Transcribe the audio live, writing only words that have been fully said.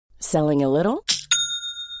Selling a little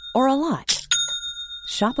or a lot?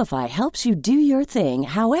 Shopify helps you do your thing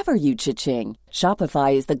however you cha-ching.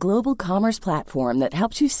 Shopify is the global commerce platform that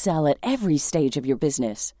helps you sell at every stage of your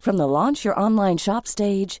business. From the launch your online shop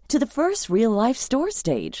stage to the first real-life store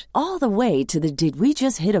stage, all the way to the did we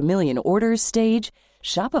just hit a million orders stage.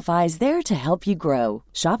 Shopify is there to help you grow.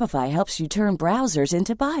 Shopify helps you turn browsers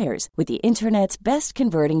into buyers with the internet's best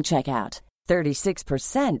converting checkout.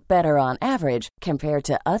 36% better on average compared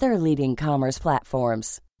to other leading commerce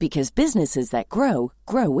platforms. Because businesses that grow,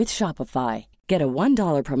 grow with Shopify. Get a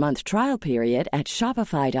 $1 per month trial period at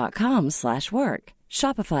shopify.com/work.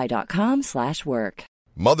 Shopify.com/work.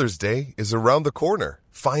 Mother's Day is around the corner.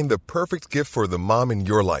 Find the perfect gift for the mom in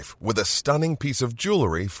your life with a stunning piece of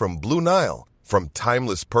jewelry from Blue Nile. From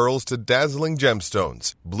timeless pearls to dazzling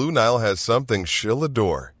gemstones, Blue Nile has something she'll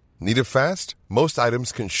adore. Need it fast? Most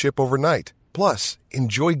items can ship overnight. Plus,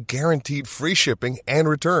 enjoy guaranteed free shipping and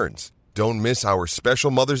returns. Don't miss our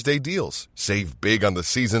special Mother's Day deals. Save big on the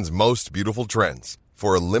season's most beautiful trends.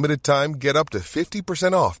 For a limited time, get up to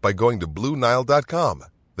 50% off by going to BlueNile.com.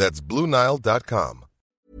 That's BlueNile.com.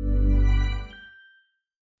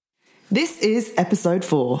 This is episode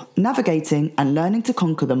 4, Navigating and Learning to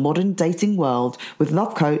Conquer the Modern Dating World with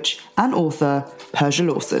love coach and author Persia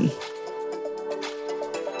Lawson.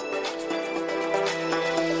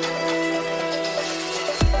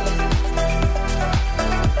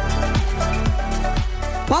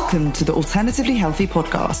 Welcome to the Alternatively Healthy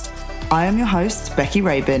podcast. I am your host, Becky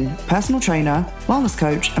Rabin, personal trainer, wellness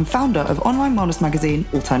coach, and founder of online wellness magazine,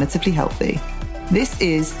 Alternatively Healthy. This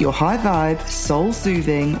is your high-vibe,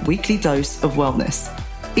 soul-soothing weekly dose of wellness.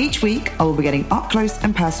 Each week, I will be getting up close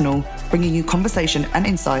and personal, bringing you conversation and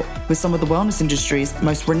insight with some of the wellness industry's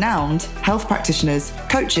most renowned health practitioners,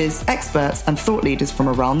 coaches, experts, and thought leaders from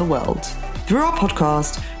around the world. Through our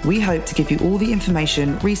podcast, we hope to give you all the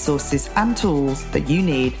information, resources, and tools that you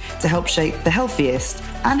need to help shape the healthiest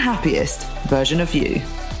and happiest version of you.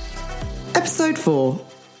 Episode 4,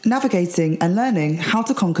 Navigating and Learning How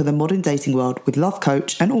to Conquer the Modern Dating World with love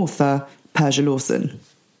coach and author Persia Lawson.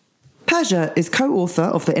 Persia is co-author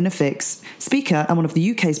of The Inner Fix, speaker and one of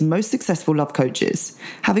the UK's most successful love coaches.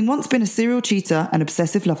 Having once been a serial cheater and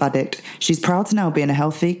obsessive love addict, she's proud to now be in a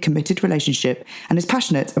healthy, committed relationship and is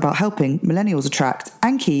passionate about helping millennials attract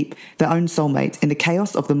and keep their own soulmate in the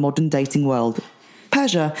chaos of the modern dating world.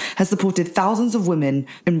 Persia has supported thousands of women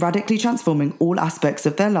in radically transforming all aspects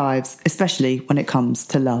of their lives, especially when it comes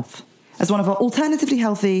to love. As one of our Alternatively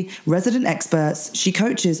Healthy resident experts, she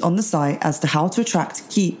coaches on the site as to how to attract,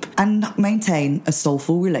 keep, and maintain a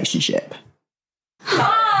soulful relationship.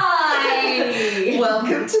 Hi!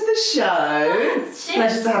 Welcome to the show. Cheers.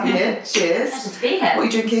 Pleasure to have you here. Cheers. Pleasure to be here. What are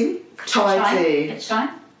you drinking? Chai tea. It's chai.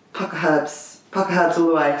 Pucker herbs. Pucker herbs all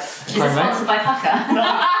the way. Is it sponsored by Pucker?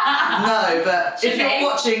 No, but if you're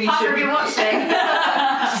watching, you should be watching.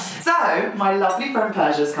 So, my lovely friend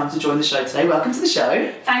Persia has come to join the show today. Welcome to the show.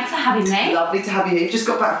 Thanks for having me. Lovely to have you. You've just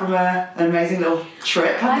got back from an amazing little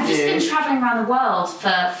trip, haven't you? I've just been travelling around the world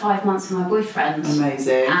for 5 months with my boyfriend.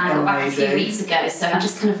 Amazing. And I got back a few weeks ago, so I'm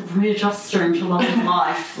just kind of readjusting to London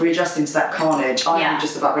life. Readjusting to that carnage. I am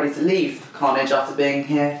just about ready to leave carnage after being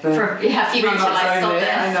here for a few months.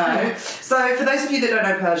 I know. So, for those of you that don't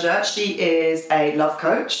know Persia, she is a love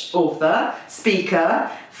coach, author, speaker,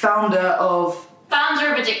 founder of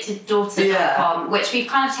Addicteddaughter.com, which we've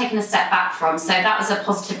kind of taken a step back from. So that was a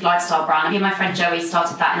positive lifestyle brand. Me and my friend Joey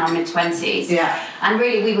started that in our mid-20s. Yeah. And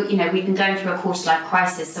really, we've been going through a quarter-life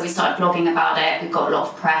crisis, so we started blogging about it. We got a lot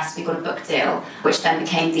of press. We got a book deal, which then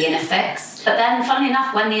became The Inner Fix. But then, funnily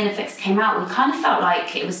enough, when The Inner Fix came out, we kind of felt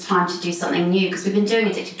like it was time to do something new because we've been doing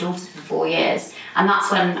Addicted Daughter for 4 years. And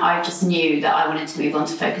that's when I just knew that I wanted to move on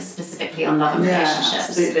to focus specifically on love and relationships.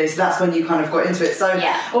 Absolutely. So that's when you kind of got into it. So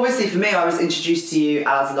obviously for me, I was introduced to you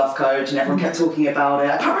as a love coach and everyone kept talking about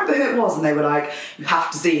it. I can't remember who it was, and they were like, you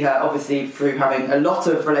have to see her, obviously through having a lot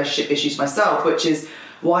of relationship issues myself, which is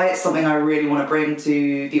why it's something I really want to bring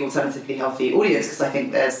to the Alternatively Healthy audience, because I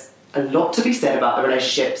think there's a lot to be said about the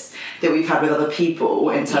relationships that we've had with other people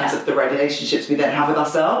in terms of the relationships we then have with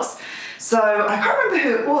ourselves. So I can't remember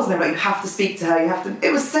who it was, and they were like, you have to speak to her, you have to...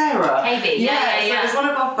 It was Sarah. Maybe, yeah. So it was one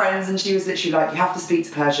of our friends, and she was literally like, you have to speak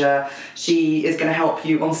to Persia. She is going to help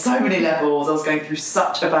you on so many levels. I was going through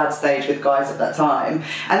such a bad stage with guys at that time.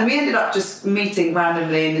 And then we ended up just meeting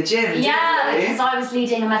randomly in the gym. Yeah, because I was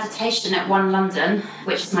leading a meditation at One London,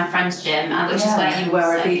 which is my friend's gym, and which is where you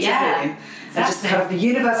were also... a PT. And just kind of the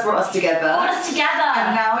universe brought us together.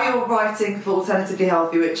 And now you're writing for Alternatively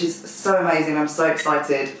Healthy, which is so amazing. I'm so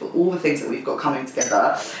excited for all the things that we've got coming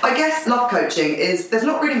together. I guess love coaching there's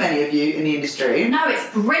not really many of you in the industry. No,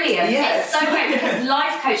 it's brilliant. Yes. It's so great because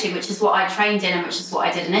life coaching, which is what I trained in and which is what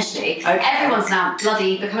I did initially, everyone's now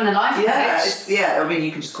bloody becoming a life coach. I mean,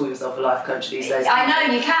 you can just call yourself a life coach these days. I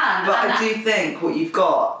know, you can. But I do think what you've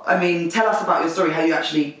got, I mean, tell us about your story, how you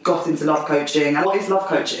actually got into love coaching, and what is love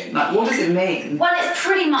coaching? Like, what does it mean? Well, it's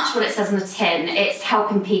pretty much what it says on the tin. It's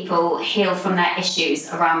helping people heal from their issues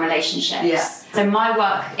around relationships. Yeah. So my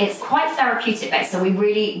work, it's quite therapeutic based. So we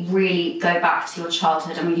really, really go back to your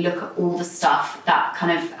childhood and we look at all the stuff that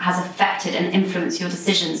kind of has affected and influenced your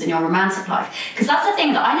decisions in your romantic life. Because that's the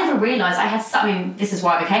thing that I never realised I had. I mean, this is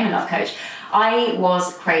why I became a love coach. I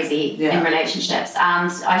was crazy in relationships,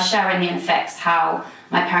 and I share in the effects how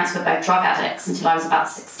my parents were both drug addicts until I was about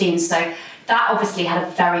 16. So that obviously had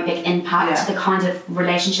a very big impact to the kind of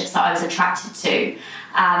relationships that I was attracted to.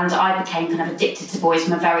 And I became kind of addicted to boys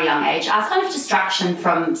from a very young age as kind of distraction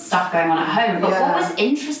from stuff going on at home. But what was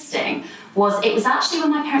interesting was it was actually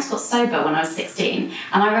when my parents got sober when I was 16.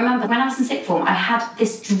 And I remember when I was in sixth form, I had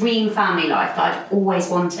this dream family life that I'd always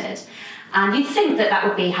wanted. And you'd think that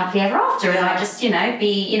would be happily ever after, and I'd just,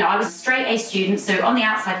 I was a straight A student, so on the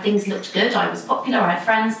outside things looked good, I was popular, I had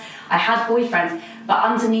friends, I had boyfriends, but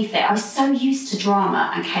underneath it, I was so used to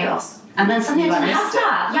drama and chaos. And then suddenly I didn't have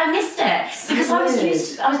that. Yeah, I missed it. Because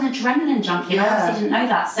I was an adrenaline junkie, and I obviously didn't know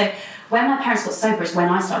that. So when my parents got sober is when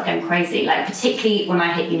I started going crazy, like particularly when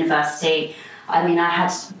I hit university. I mean, I had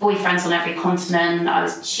boyfriends on every continent, I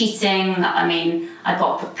was cheating, I mean, I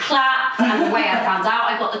got the clap, and the way I found out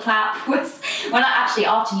I got the clap was when after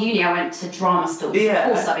uni, I went to drama school. Of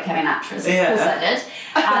course I became an actress, of course I did.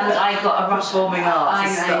 And I got a Russian... Performing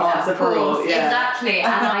arts is the answer for all. Exactly,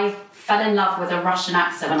 and I fell in love with a Russian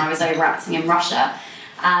actor when I was over acting in Russia.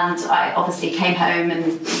 And I obviously came home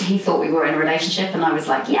and he thought we were in a relationship, and I was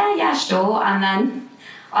like, yeah, sure, and then...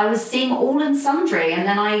 I was seeing all and sundry, and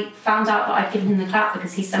then I found out that I'd given him the clap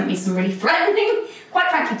because he sent me some really threatening, quite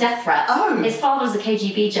frankly, death threats. Oh. His father was a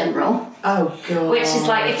KGB general. Oh, God. Which is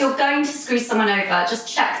like, if you're going to screw someone over, just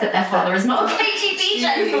check that their father is not a KGB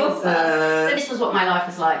general. So this was what my life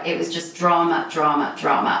was like. It was just drama.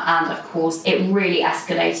 And, of course, it really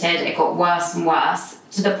escalated. It got worse and worse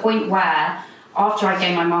to the point where... After I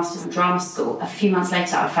gained my master's in drama school, a few months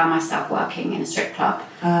later, I found myself working in a strip club.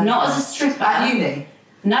 Not as a stripper. At uni?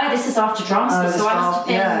 No, this is after drama school, so I must have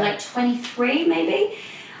been like 23, maybe.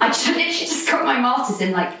 I literally just got my master's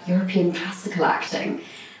in like European classical acting.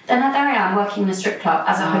 Then there I am working in a strip club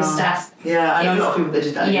as a hostess. Yeah, I know a lot of people that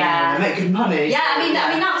did that. Yeah, they make good money. Yeah, I mean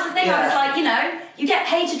that was the thing. I was like, you get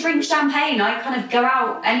paid to drink champagne. I kind of go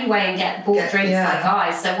out anyway and get bought drinks like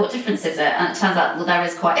guys. So what difference is it? And it turns out there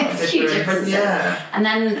is quite a few differences. Yeah. And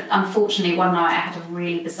then unfortunately one night I had a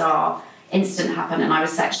really bizarre incident happen, and I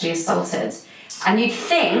was sexually assaulted. And you'd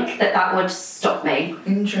think that would stop me.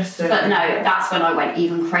 Interesting. But no, that's when I went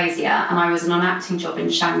even crazier. And I was on an acting job in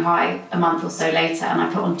Shanghai a month or so later, and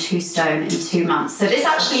I put on 2 stone in 2 months. So this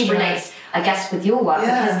actually relates, I guess, with your work.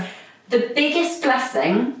 Because the biggest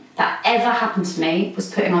blessing that ever happened to me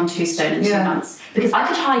was putting on 2 stone in 2 months. Because I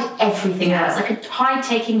could hide everything else. I could hide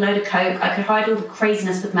taking a load of coke. I could hide all the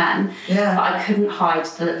craziness with men. Yeah. But I couldn't hide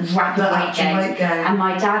the rapid weight gain. And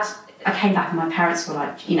my dad... I came back and my parents were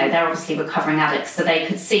like, they're obviously recovering addicts, so they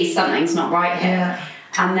could see something's not right here. Yeah.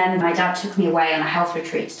 And then my dad took me away on a health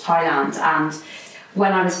retreat to Thailand, and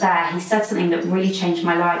when I was there, he said something that really changed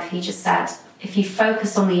my life. He just said, if you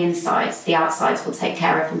focus on the insides, the outsides will take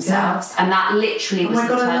care of themselves. Yeah. And that literally was the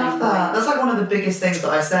turning point. I love that. That's like one of the biggest things that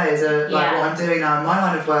I say is what I'm doing now in my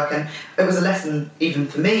line of work, and it was a lesson even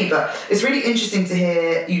for me, but it's really interesting to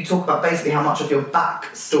hear you talk about basically how much of your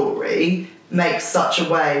backstory makes such a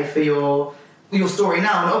way for your story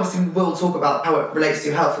now. And obviously we will talk about how it relates to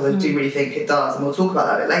your health, because I do really think it does, and we'll talk about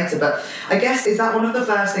that a bit later. But I guess, is that one of the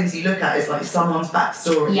first things you look at, is like someone's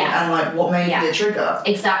backstory and like what may be a trigger?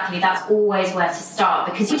 Exactly, that's always where to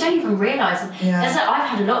start, because you don't even realise. I've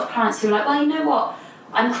had a lot of clients who are like, well, you know what,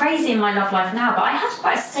 I'm crazy in my love life now, but I had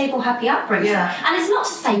quite a stable, happy upbringing. Yeah. And it's not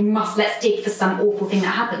to say let's dig for some awful thing that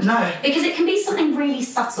happened. No. Because it can be something really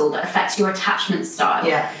subtle that affects your attachment style.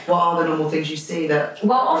 Yeah. What are the normal things you see that...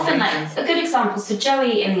 Well, often, like, a good example, so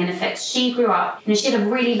Joey in the Ineffects, she grew up, she had a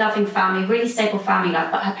really loving family, really stable family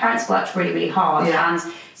life, but her parents worked really, really hard. Yeah.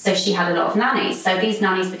 And so she had a lot of nannies. So these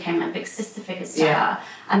nannies became like big sister figures to her.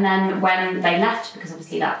 And then when they left, because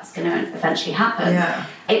obviously that's going to eventually happen,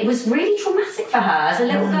 it was really traumatic for her as a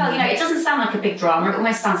little girl. It doesn't sound like a big drama. It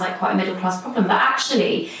almost sounds like quite a middle-class problem. But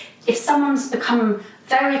actually, if someone's become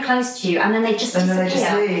very close to you, and then they just disappear. And then they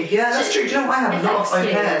just leave. Yeah, that's true. Do you know what? I had a lot of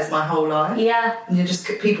au pairs my whole life. Yeah. And you're just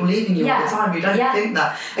people leaving you all the time. You don't think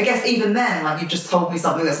that. I guess even then, like, you've just told me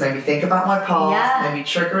something that's made me think about my past, made me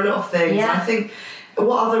trigger a lot of things. Yeah. And I think,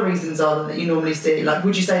 what other reasons are there that you normally see? Like,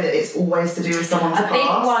 would you say that it's always to do with someone's past? A big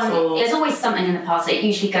one, there's always something in the past. It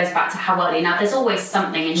usually goes back to how early. Now, there's always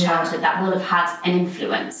something in childhood that will have had an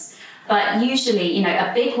influence. But usually, you know,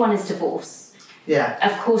 a big one is divorce. Yeah.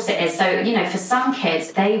 Of course it is. So, you know, for some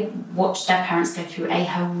kids, they watch their parents go through a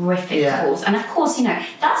horrific divorce. And of course, you know,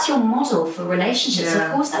 that's your model for relationships. Yeah. So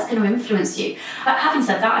of course, that's going to influence you. But having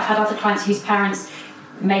said that, I've had other clients whose parents,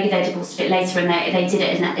 maybe they divorced a bit later and they did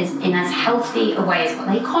it in as healthy a way as well.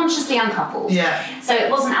 They consciously uncoupled. Yeah. So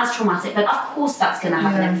it wasn't as traumatic, but of course that's going to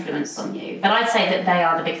have an influence on you. But I'd say that they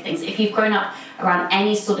are the big things. If you've grown up around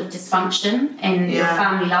any sort of dysfunction in your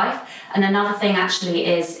family life, and another thing actually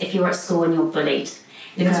is if you're at school and you're bullied.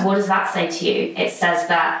 Because what does that say to you? It says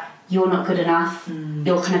that you're not good enough,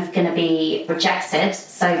 you're kind of going to be rejected,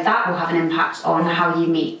 so that will have an impact on how you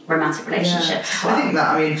meet romantic relationships as well. I think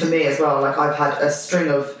that, I mean, for me as well, like, I've had a string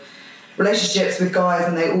of relationships with guys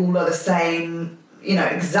and they all are the same, you know,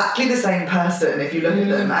 exactly the same person if you look at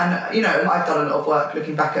them. And, you know, I've done a lot of work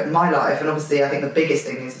looking back at my life, and obviously I think the biggest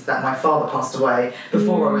thing is that my father passed away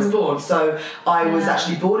before I was born, so I was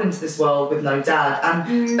actually born into this world with no dad.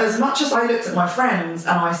 And as much as I looked at my friends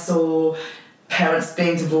and I saw parents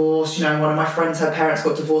being divorced, you know, one of my friends, her parents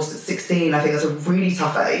got divorced at 16. I think that's a really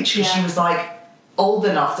tough age, because she was like old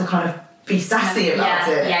enough to kind of be sassy about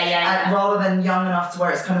it, and rather than young enough to where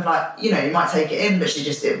it's kind of like, you know, you might take it in, but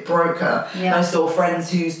it broke her. And I saw friends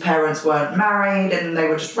whose parents weren't married and they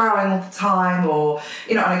were just rowing all the time, or,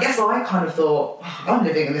 you know, and I guess I kind of thought, I'm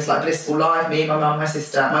living in this like blissful life, me, my mum, my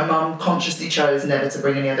sister. My mum consciously chose never to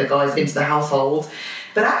bring any other guys into the household.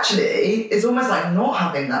 But actually, it's almost like not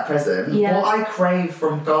having that present. What I crave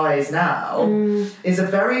from guys now is a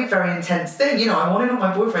very, very intense thing. You know, I wanted all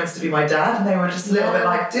my boyfriends to be my dad, and they were just a little bit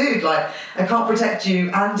like, dude, like, I can't protect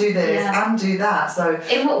you and do this and do that. So,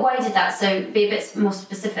 in what way did that? So, be a bit more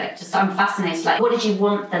specific. Just, I'm fascinated. Like, what did you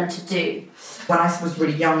want them to do? When I was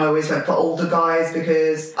really young, I always went for older guys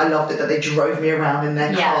because I loved it that they drove me around in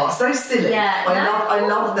their car. So silly. I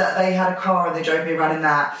loved that they had a car and they drove me around in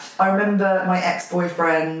that. I remember my ex-boyfriend,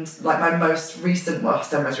 like my most recent, well, I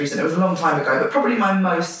say most recent, it was a long time ago, but probably my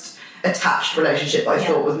most attached relationship that I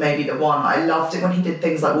thought was maybe the one. I loved it when he did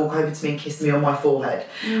things like walk over to me and kiss me on my forehead.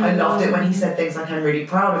 I loved it when he said things like, I'm really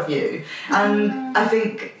proud of you. And I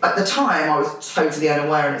think at the time I was totally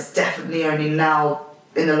unaware, and it's definitely only now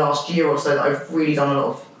in the last year or so that I've really done a lot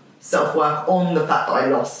of self-work on the fact that I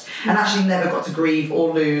lost and actually never got to grieve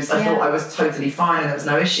or lose. I thought I was totally fine and there was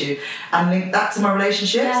no issue, and linked that to my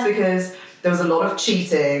relationships because there was a lot of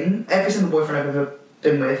cheating. Every single boyfriend I've ever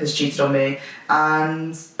been with has cheated on me,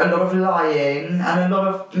 and a lot of lying, and a lot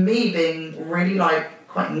of me being really like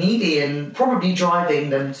quite needy and probably driving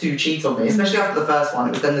them to cheat on me, especially after the first one.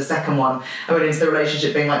 It was then the second one I went into the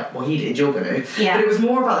relationship being like, well, he did, you're going to. But it was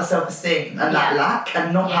more about the self-esteem and that lack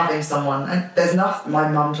and not having someone. And there's enough. My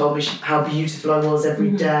mum told me how beautiful I was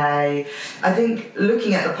every day. I think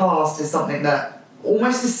looking at the past is something that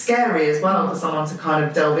almost is scary as well for someone to kind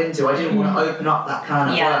of delve into. I didn't want to open up that can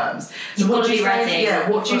of worms. So what do you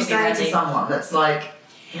say? What do you say to someone that's like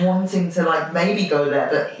wanting to like maybe go there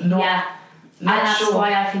but not? And that's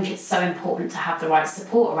why I think it's so important to have the right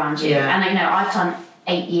support around you. And I know I've done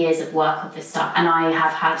 8 years of work of this stuff, and I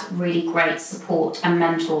have had really great support and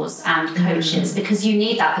mentors and coaches because you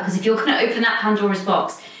need that. Because if you're going to open that Pandora's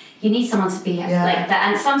box, you need someone to be like that.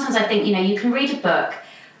 And sometimes I think, you know, you can read a book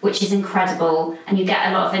which is incredible and you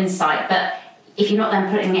get a lot of insight, but if you're not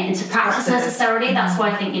then putting it into practice necessarily, that's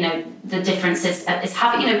why I think, you know, the difference is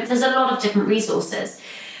having, you know, there's a lot of different resources.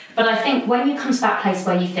 But I think when you come to that place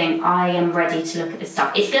where you think, I am ready to look at this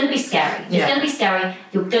stuff, it's going to be scary. It's going to be scary.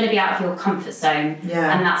 You're going to be out of your comfort zone.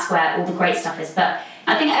 And that's where all the great stuff is. But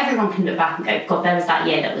I think everyone can look back and go, God, there was that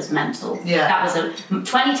year that was mental. That was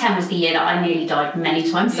 2010 was the year that I nearly died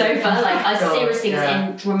many times over. Like, I seriously was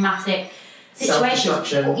in dramatic situations.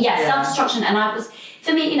 Self-destruction. And I was,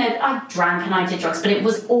 for me, you know, I drank and I did drugs, but it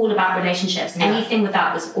was all about relationships. Anything with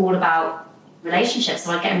that was all about relationships,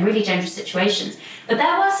 so I get in really dangerous situations. But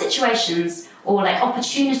there were situations or like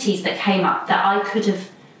opportunities that came up that I could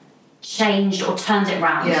have changed or turned it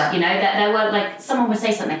around. You know, that there were like someone would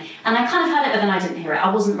say something and I kind of heard it, but then I didn't hear it.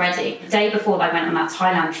 I wasn't ready. The day before I went on that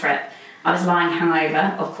Thailand trip, I was lying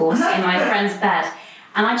hangover, of course, in my friend's bed,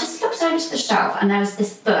 And I just looked over to the shelf and there was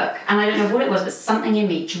this book, and I don't know what it was, but something in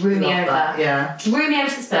me drew me over. Drew me over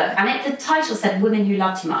to this book. And the title said Women Who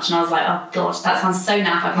Love Too Much. And I was like, oh gosh, that sounds so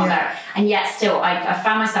naff, I can't bear it. And yet still, I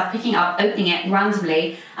found myself picking it up, opening it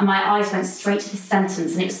randomly, and my eyes went straight to this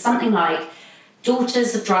sentence. And it was something like,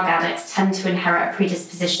 daughters of drug addicts tend to inherit a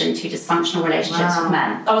predisposition to dysfunctional relationships with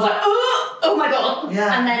men. I was like, oh my God.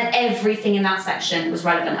 Yeah. And then everything in that section was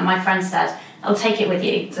relevant. And my friend said, oh, take it with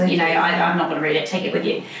you. I'm not going to read it. Take it with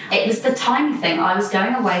you. It was the timing thing. I was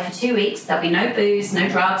going away for 2 weeks. There'll be no booze, no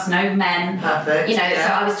drugs, no men. Perfect. So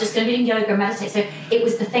I was just going to be doing yoga and meditate. So it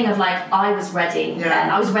was the thing of like, I was ready. Yeah.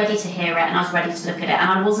 And I was ready to hear it and I was ready to look at it. And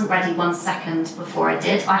I wasn't ready 1 second before I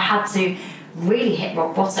did. I had to really hit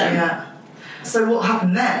rock bottom. Yeah. So what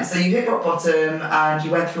happened then? So you hit rock bottom and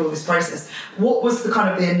you went through all this process. What was the kind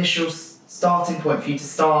of the initial starting point for you to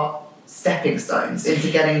start stepping stones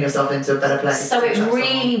into getting yourself into a better place? So it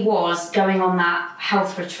really was going on that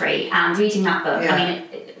health retreat and reading that book. Yeah. I mean,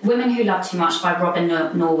 Women Who Love Too Much by Robin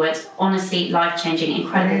Norwood. Honestly, life-changing,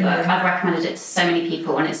 incredible book. I've recommended it to so many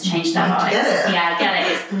people and it's changed their lives. Get it. Yeah, get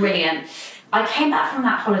it. It's brilliant. I came back from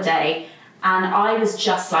that holiday and I was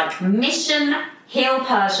just like, mission heal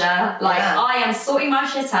Persia. I am sorting my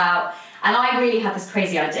shit out. And I really had this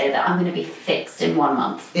crazy idea that I'm going to be fixed in 1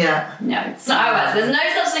 month. Yeah. No, it's not how it works. There's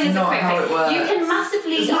no such thing as a quick fix. You can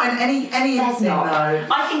massively... It's not in anything, though.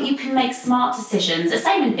 I think you can make smart decisions. The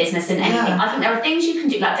same in business, in anything. Yeah. I think there are things you can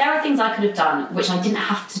do. Like, there are things I could have done, which I didn't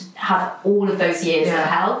have to have all of those years of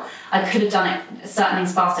hell. I could have done it, certain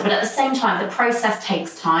things faster. But at the same time, the process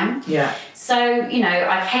takes time. Yeah. So,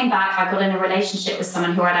 I came back, I got in a relationship with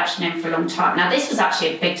someone who I'd actually known for a long time. Now, this was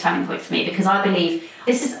actually a big turning point for me because I believe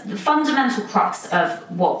this is the fundamental crux of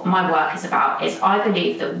what my work is about, is I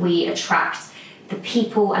believe that we attract the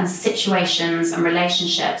people and situations and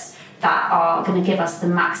relationships that are going to give us the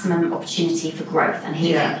maximum opportunity for growth and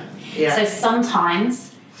healing. Yeah. Yeah. So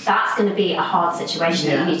sometimes that's going to be a hard situation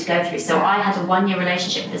that you need to go through. So I had a 1-year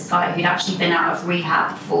relationship with this guy who'd actually been out of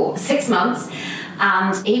rehab for 6 months.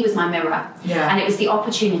 And he was my mirror. Yeah. And it was the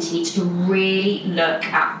opportunity to really look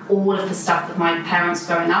at all of the stuff with my parents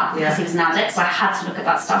growing up because he was an addict. So I had to look at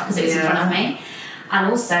that stuff because it was in front of me.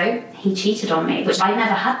 And also, he cheated on me, which I'd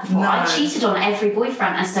never had before. No. I cheated on every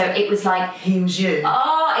boyfriend. And so it was like... He was you.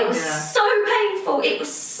 Oh, it was so painful. It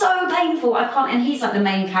was so painful. I can't... And he's like the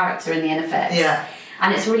main character in the NFX. Yeah.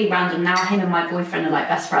 And it's really random. Now him and my boyfriend are like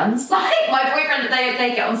best friends. Like, my boyfriend,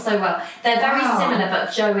 they get on so well. They're very similar,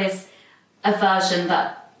 but Joe is a version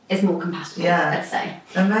that is more compatible, let's say.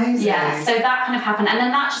 Amazing. Yeah, so that kind of happened. And then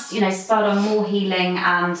that just, spurred on more healing.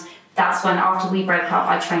 And that's when, after we broke up,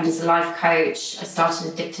 I trained as a life coach. I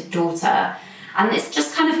started Addicted Daughter. And it's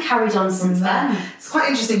just kind of carried on since then. It's quite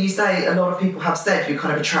interesting. You say a lot of people have said you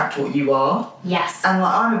kind of attract what you are. Yes. And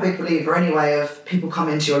I'm a big believer anyway of people come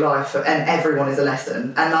into your life and everyone is a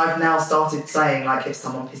lesson. And I've now started saying, like, if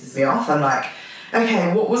someone pisses me off, I'm like,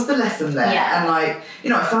 okay, what was the lesson there? Yeah.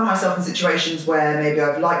 And I found myself in situations where maybe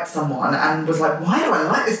I've liked someone and was like, why do I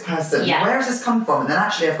like this person? Yeah. Where has this come from? And then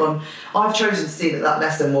actually I've chosen to see that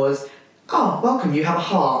lesson was, oh, welcome, you have a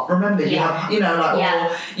heart. Remember, you have,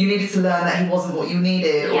 or you needed to learn that he wasn't what you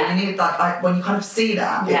needed, or you needed that, when you kind of see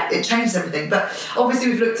that, it changes everything. But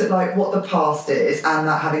obviously we've looked at, what the past is and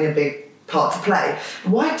that having a big part to play.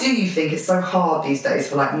 Why do you think it's so hard these days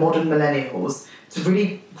for, modern millennials to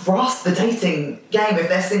really grasp the dating game if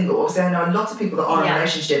they're single? Obviously, I know a lot of people that are in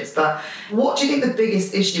relationships, but what do you think the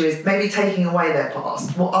biggest issue is? Maybe taking away their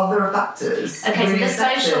past. What other factors? Okay, so the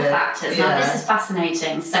social factors. Now, this is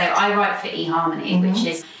fascinating. So I write for eHarmony, which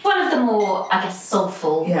is one of the more,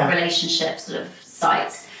 soulful relationship sort of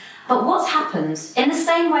sites. But what's happened, in the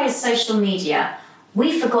same way as social media,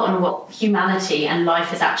 we've forgotten what humanity and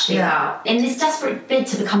life is actually about. In this desperate bid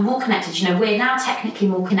to become more connected, we're now technically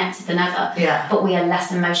more connected than ever, but we are less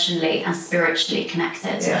emotionally and spiritually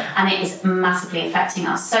connected. Yeah. And it is massively affecting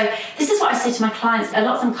us. So this is what I say to my clients. A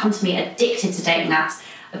lot of them come to me addicted to dating apps,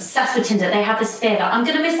 obsessed with Tinder. They have this fear that I'm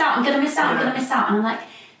going to miss out. And I'm like,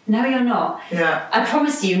 no, you're not. Yeah. I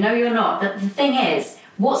promise you, no, you're not. The thing is,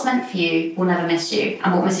 what's meant for you will never miss you,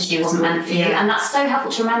 and what misses you wasn't meant for you. And that's so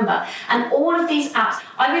helpful to remember. And all of these apps,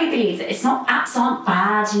 I really believe that apps aren't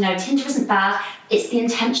bad, Tinder isn't bad, it's the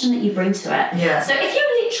intention that you bring to it. Yeah. So if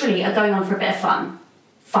you literally are going on for a bit of fun,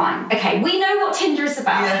 fine. Okay, we know what Tinder is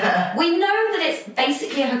about. Yeah. We know that it's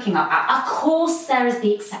basically a hooking up app. Of course there is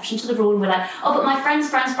the exception to the rule, and we're like, oh, but my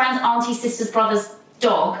friends, aunties, sisters, brothers,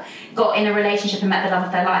 dog got in a relationship and met the love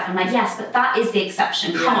of their life. I'm like, yes, but that is the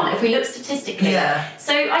exception. Come on, if we look statistically. Yeah.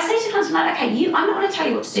 So I say to clients, I'm like, okay, I'm not going to tell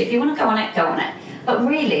you what to do. If you want to go on it, go on it. But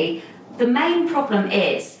really, the main problem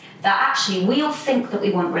is that actually we all think that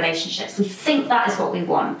we want relationships. We think that is what we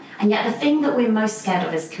want. And yet the thing that we're most scared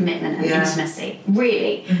of is commitment and intimacy,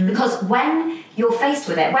 really. Because when you're faced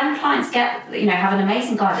with it, when clients get, have an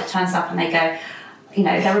amazing guy that turns up and they go,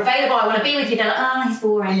 they're available, I want to be with you, they're like, oh, he's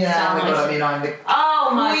boring. Yeah, oh my God, I'm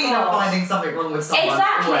the queen of finding something wrong with someone.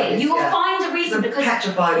 Exactly. Always, you will find a reason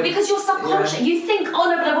because you're subconscious. You think, oh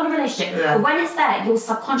no, but I want a relationship. Yeah. But when it's there, your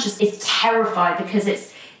subconscious is terrified because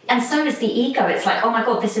and so is the ego. It's like, oh my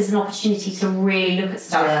God, this is an opportunity to really look at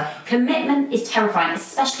stuff. Yeah. Commitment is terrifying,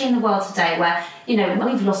 especially in the world today where,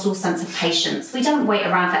 we've lost all sense of patience. We don't wait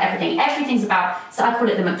around for everything. Everything's about, so I call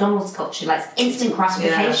it the McDonald's culture, like instant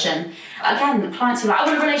gratification. Yeah. Again, the clients who are like, I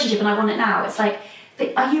want a relationship and I want it now. It's like,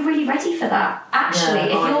 but are you really ready for that?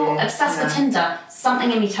 Actually, if you're obsessed with Tinder,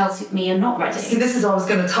 something in me tells me you're not ready. See, this is I was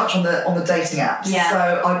going to touch on the dating apps. Yeah.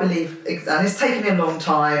 So I believe, and it's taken me a long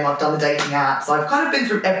time. I've done the dating apps. I've kind of been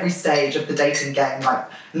through every stage of the dating game, like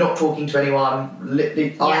not talking to anyone,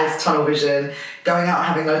 literally eyes, tunnel vision, going out and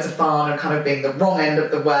having loads of fun and kind of being the wrong end of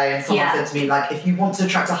the way. And someone said to me, like, if you want to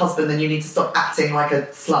attract a husband, then you need to stop acting like a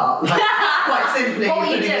slut. Like, quite simply. What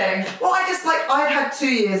were you doing? Well, I'd had 2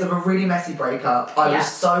 years of a really messy breakup. I was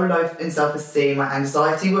so low in self-esteem. My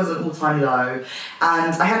anxiety was at an all-time low.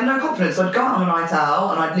 And I had no confidence. So I'd go out on a night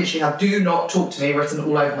out and I'd literally have "do not talk to me" written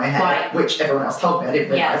all over my head, which everyone else told me. I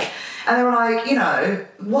didn't realise. And they were like,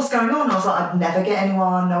 what's going on? And I was like, I'd never get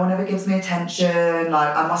anyone. No one ever gives me attention.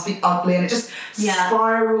 Like, I must be ugly. And it just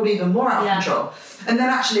spiraled even more out of control. And then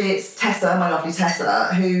actually it's Tessa, my lovely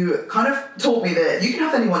Tessa, who kind of taught me that you can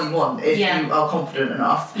have anyone you want if you are confident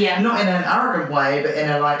enough. Yeah. Not in an arrogant way, but in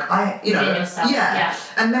a in yourself. Yeah.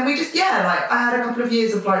 And then we just, I had a couple of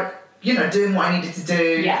years of doing what I needed to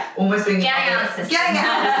do. Yeah. Almost being... Getting out of the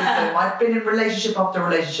system. I'd been in relationship after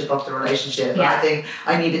relationship after relationship. Yeah. And I think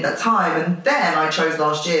I needed that time. And then I chose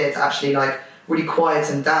last year to actually really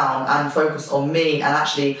quieten down and focus on me, and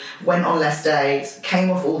actually went on less dates,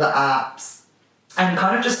 came off all the apps, and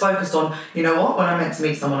kind of just focused on, when I'm meant to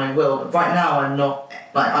meet someone, I will. But right now,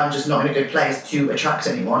 I'm just not in a good place to attract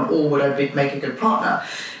anyone, or would I make a good partner?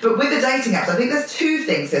 But with the dating apps, I think there's two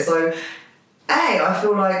things here. So, I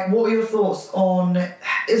feel like, what are your thoughts on,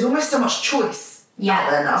 there's almost so much choice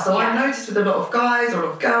out there now. So I've noticed with a lot of guys or a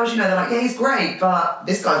lot of girls, they're like, he's great, but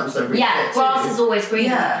this guy's also really good grass too. is always greener.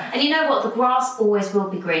 Yeah. And you know what? The grass always will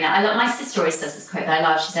be greener. My sister always says this quote that I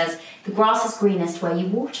love. She says, the grass is greenest where you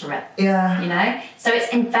water it. Yeah. So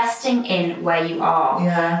it's investing in where you are.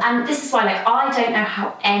 Yeah. And this is why, I don't know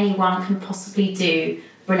how anyone can possibly do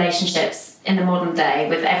relationships in the modern day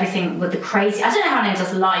with everything, with the crazy, I don't know how anyone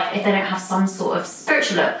does life if they don't have some sort of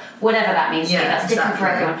spiritual look, whatever that means to me. That's different for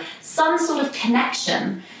everyone. Some sort of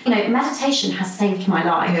connection. Meditation has saved my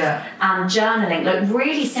life. Yeah. And journaling,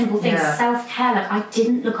 really simple things. Yeah. Self-care, I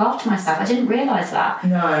didn't look after myself. I didn't realise that.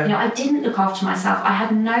 No. I didn't look after myself. I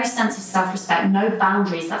had no sense of self-respect, no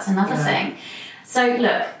boundaries. That's another thing. So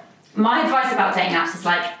look, my advice about dating apps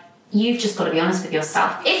is you've just got to be honest with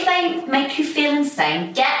yourself. If they make you feel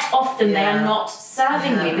insane, get off them. They are not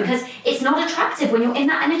serving you, because it's not attractive when you're in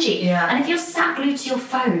that energy. Yeah. And if you're sat glued to your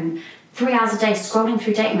phone 3 hours a day scrolling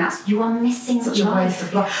through dating apps, you are missing such a waste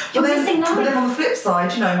of life. You're missing life. But then on the flip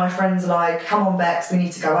side, my friends are like, come on, Bex, we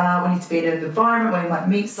need to go out, we need to be in an environment where we might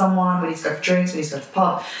meet someone, we need to go for drinks, we need to go to the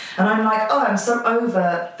pub. And I'm like, I'm so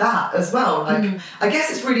over that as well. I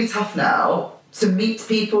guess it's really tough now to meet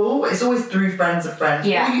people. It's always through friends of friends.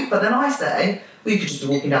 Yeah. But then I say, you could just be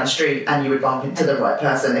walking down the street and you would bump into the right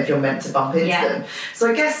person if you're meant to bump into them. So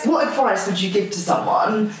I guess, what advice would you give to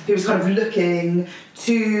someone who's kind of looking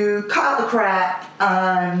to cut out the crap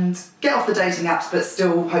and get off the dating apps but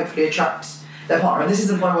still hopefully attract their partner? And this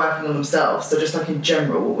isn't by working on themselves, so just in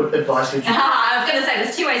general, what advice would you give? I was going to say,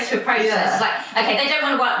 there's two ways to approach this. Okay, they don't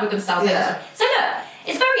want to work with themselves. Yeah. So look,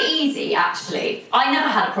 it's very easy, actually. I never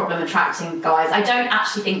had a problem attracting guys. I don't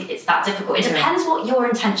actually think it's that difficult. It depends what your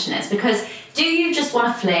intention is, because do you just want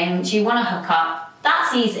to fling? Do you want to hook up?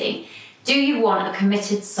 That's easy. Do you want a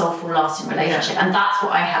committed, soulful, lasting relationship? Yeah. And that's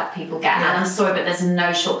what I help people get. Yeah. And I'm sorry, but there's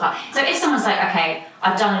no shortcut. So if someone's like, okay,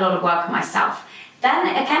 I've done a lot of work on myself, then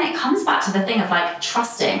again, it comes back to the thing of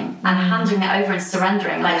trusting and handing it over and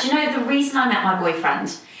surrendering. Do you know the reason I met my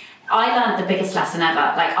boyfriend? I learned the biggest lesson ever.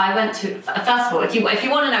 I went to, first of all, if you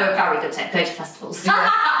want to know a very good tip, go to festivals.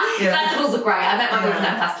 Festivals are great. I met my boyfriend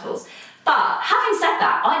at festivals. But having said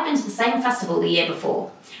that, I'd been to the same festival the year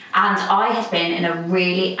before, and I had been in a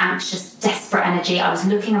really anxious, desperate energy. I was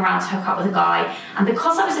looking around to hook up with a guy, and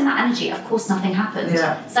because I was in that energy, of course, nothing happened.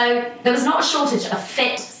 Yeah. So there was not a shortage of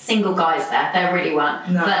fit, single guys there. There really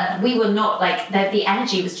weren't. No. But we were not, the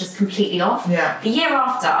energy was just completely off. Yeah. The year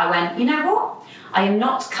after, I went, you know what? I am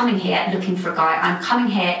not coming here looking for a guy. I'm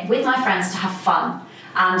coming here with my friends to have fun.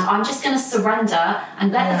 And I'm just going to surrender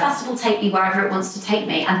and let the festival take me wherever it wants to take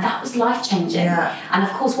me. And that was life-changing. Yeah. And of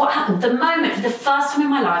course, what happened? The moment, for the first time in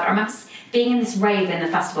my life, I remember being in this rave in the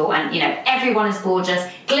festival and, everyone is gorgeous,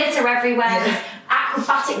 glitter everywhere, there's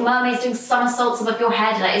acrobatic mermaids doing somersaults above your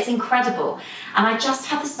head. Like, it's incredible. And I just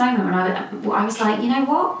had this moment when I was like, you know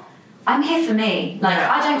what? I'm here for me. Like,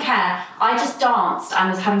 I don't care. I just danced and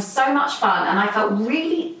was having so much fun and I felt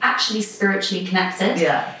really actually spiritually connected.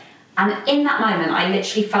 Yeah. And in that moment, I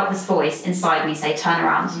literally felt this voice inside me say, turn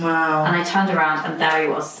around. Wow. And I turned around and there he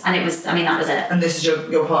was. And it was, that was it. And this is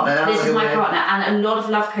your partner now? This is my partner. And a lot of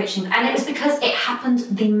love coaching. And it was because it happened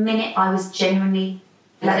the minute I was genuinely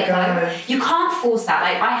let it go. You can't force that.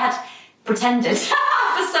 Like, I had pretended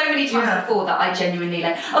for so many times before that I genuinely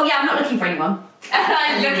I'm not looking for anyone.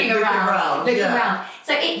 I'm looking around.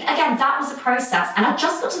 So again, that was a process, and I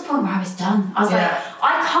just got to the point where I was done. I was like,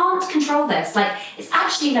 I can't control this. Like, it's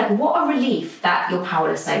actually what a relief that you're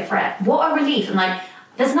powerless over it. What a relief, and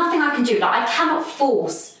there's nothing I can do. Like, I cannot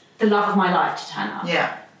force the love of my life to turn up.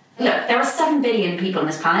 Yeah. Look, there are 7 billion people on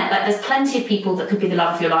this planet. Like, there's plenty of people that could be the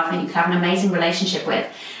love of your life and you could have an amazing relationship with.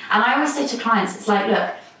 And I always say to clients, it's like,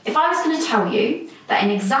 look, if I was going to tell you that in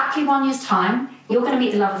exactly 1 year's time, you're going to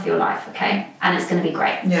meet the love of your life, okay? And it's going to be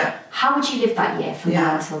great. Yeah. How would you live that year from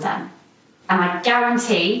now until then? And I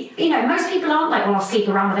guarantee, most people aren't like, well, I'll sleep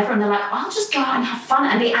around with everyone. They're like, I'll just go out and have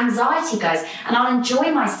fun. And the anxiety goes, and I'll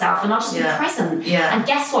enjoy myself, and I'll just be present. Yeah. And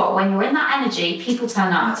guess what? When you're in that energy, people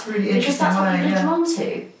turn up. That's really interesting. Because that's what people are drawn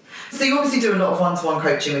to. So you obviously do a lot of one-to-one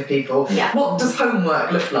coaching with people. Yeah. What does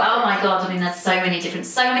homework look like? Oh my God, there's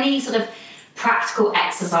so many sort of practical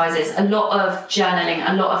exercises, a lot of journaling,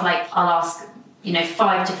 a lot of I'll ask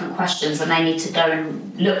 5 different questions and they need to go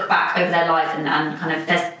and look back over their life and kind of,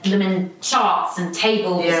 there's blooming charts and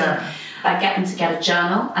tables and I get them to get a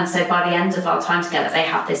journal, and so by the end of our time together they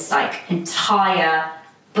have this entire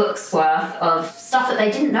book's worth of stuff that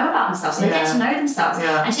they didn't know about themselves, so they get to know themselves.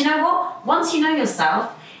 And do you know what? Once you know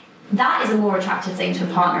yourself, that is a more attractive thing to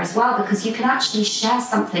a partner as well, because you can actually share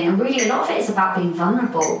something, and really a lot of it is about being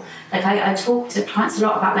vulnerable. I talk to clients a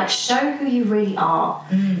lot about show who you really are,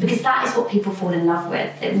 because that is what people fall in love with.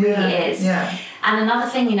 It really is. Yeah. And another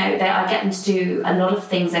thing, I get them to do a lot of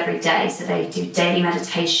things every day. So they do daily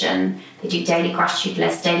meditation, they do daily gratitude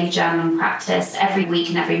list, daily journaling practice. Every week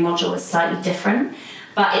and every module is slightly different,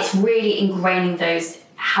 but it's really ingraining those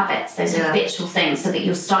habits, those habitual things, so that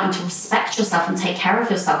you're starting to respect yourself and take care of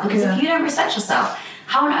yourself, because if you don't respect yourself,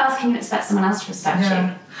 how on earth can you expect someone else to respect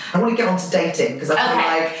you? I want to get on to dating, because I feel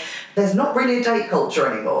like there's not really a date culture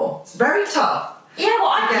anymore. It's very tough. Yeah,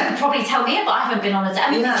 well, I could probably tell me it, but I haven't been on a date.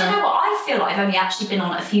 Do you know what? I feel like I've only actually been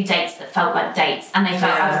on a few dates that felt like dates, and they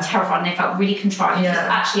felt, I was terrified, and they felt really contrived. Yeah.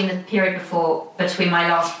 Actually, in the period between my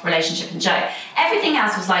last relationship and Joe, everything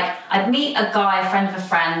else was I'd meet a guy, a friend of a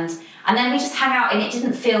friend, and then we just hang out, and it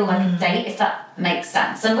didn't feel like a date, if that makes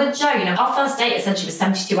sense. And with Joe, our first date essentially was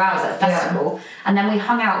 72 hours at a festival, and then we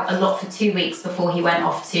hung out a lot for 2 weeks before he went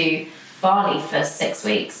off to Bali for 6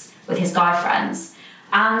 weeks with his guy friends.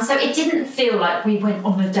 And so it didn't feel like we went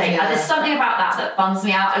on a date. There's something about that bums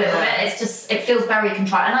me out a little bit. It's just, it feels very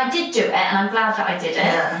contrived. And I did do it, and I'm glad that I did it.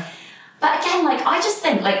 Yeah. But again, I just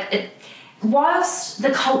think, whilst the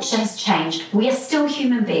culture has changed, we are still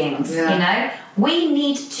human beings, We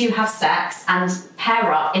need to have sex and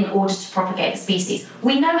pair up in order to propagate the species.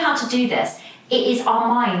 We know how to do this. It is our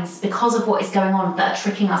minds, because of what is going on, that are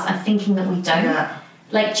tricking us and thinking that we don't. Yeah.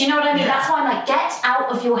 Do you know what I mean? That's why I'm get out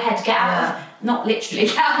of your head, get out of, not literally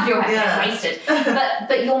get out of your head, get wasted.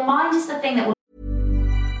 But your mind is the thing that will...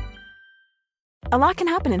 A lot can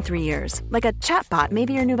happen in 3 years, like a chatbot may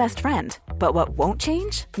be your new best friend. But what won't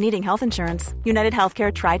change? Needing health insurance. United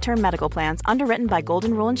Healthcare Tri-Term Medical Plans, underwritten by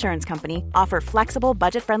Golden Rule Insurance Company, offer flexible,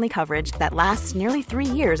 budget-friendly coverage that lasts nearly 3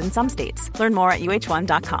 years in some states. Learn more at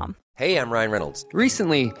uh1.com. Hey, I'm Ryan Reynolds.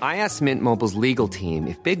 Recently, I asked Mint Mobile's legal team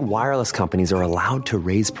if big wireless companies are allowed to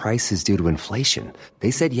raise prices due to inflation. They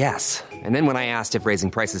said yes. And then when I asked if raising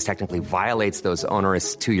prices technically violates those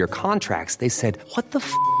onerous 2-year contracts, they said, "What the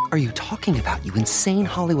f*** are you talking about, you insane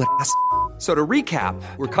Hollywood ass?" So to recap,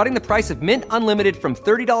 we're cutting the price of Mint Unlimited from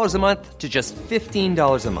 $30 a month to just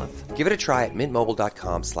 $15 a month. Give it a try at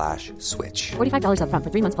mintmobile.com/switch. $45 up front for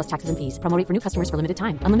 3 months plus taxes and fees. Promo rate for new customers for limited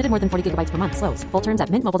time. Unlimited more than 40 gigabytes per month. Slows full terms at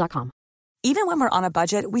mintmobile.com. Even when we're on a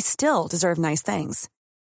budget, we still deserve nice things.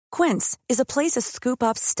 Quince is a place to scoop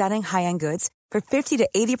up stunning high-end goods for 50 to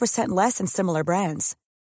 80% less than similar brands.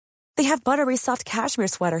 They have buttery soft cashmere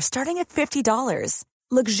sweaters starting at $50,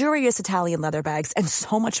 luxurious Italian leather bags, and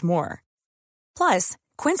so much more. Plus,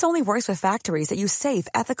 Quince only works with factories that use safe,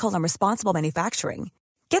 ethical, and responsible manufacturing.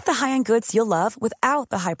 Get the high-end goods you'll love without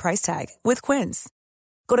the high price tag with Quince.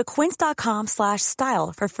 Go to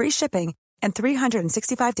quince.com/style for free shipping and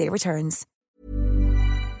 365-day returns.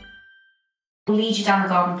 Lead you down the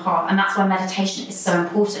garden path, and that's why meditation is so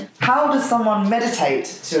important. How does someone meditate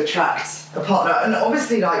to attract a partner? And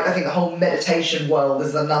obviously, like, I think the whole meditation world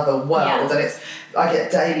is another world, and I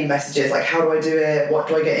get daily messages like, how do I do it? What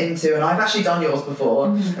do I get into? And I've actually done yours before.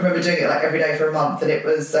 I remember doing it like every day for a month, and it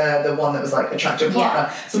was the one that was like attract your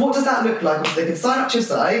partner. So what does that look like? Obviously, they can sign up to your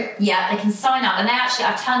site. Yeah, they can sign up, and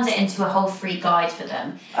I've turned it into a whole free guide for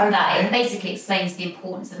them. That it basically explains the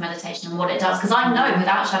importance of meditation and what it does. Because I know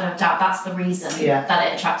without a shadow of doubt that's the reason that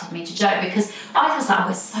it attracted me to Joe. Because I was like,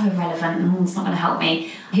 it's so irrelevant and it's not going to help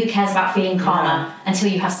me. Who cares about feeling calmer until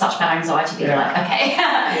you have such bad anxiety? You're like,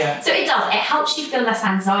 okay. So it does. It helps you feel less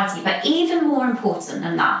anxiety. But even more important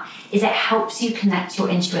than that is it helps you connect your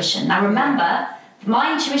intuition. Now remember,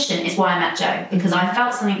 my intuition is why I met Joe, because I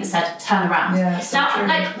felt something that said, turn around. This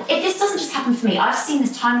doesn't just happen for me. I've seen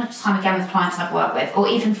this time and time again with clients I've worked with, or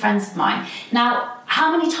even friends of mine. Now,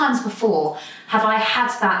 how many times before have I had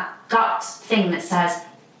that gut thing that says,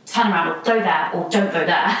 turn around, or go there, or don't go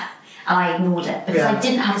there? And I ignored it because I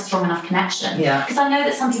didn't have a strong enough connection. Because I know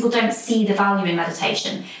that some people don't see the value in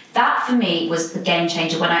meditation. That, for me, was the game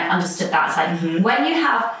changer when I understood that. It's like, when you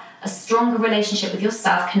have a stronger relationship with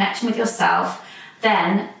yourself, connection with yourself,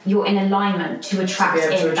 then you're in alignment to attract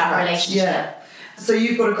that relationship. So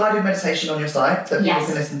you've got a guided meditation on your site that people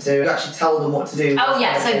can listen to. You actually tell them what to do.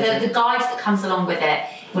 So the guide that comes along with it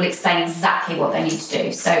will explain exactly what they need to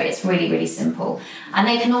do. So it's really, really simple. And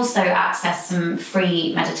they can also access some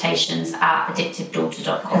free meditations at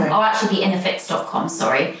addictivedaughter.com, or actually theinnerfix.com,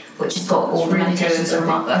 which has got all the meditations from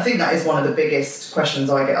our book. I think that is one of the biggest questions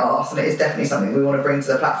I get asked, and it is definitely something we want to bring to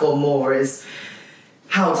the platform more, is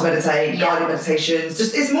how to meditate, guided meditations.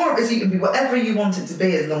 Just, it's more as you can be whatever you want it to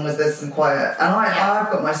be, as long as there's some quiet. And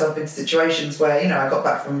I've got myself into situations where, I got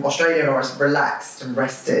back from Australia and I was relaxed and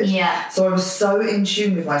rested. So I was so in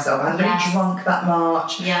tune with myself. I hadn't really drunk that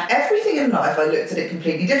much. Everything in life, I looked at it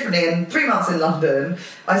completely differently. And 3 months in London,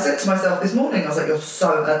 I said to myself this morning, I was like, you're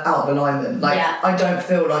so out of alignment. Like, I don't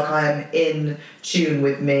feel like I am in tune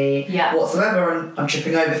with me whatsoever, and I'm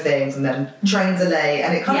tripping over things, and then trains are late,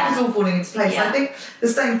 and it kind of is all falling into place. I think the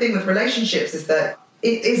same thing with relationships is that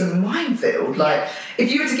it is a minefield. Like,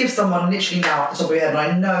 if you were to give someone literally now off the top of your head, and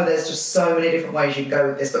I know there's just so many different ways you can go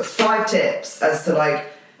with this, but 5 tips as to like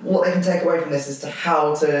what they can take away from this as to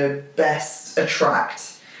how to best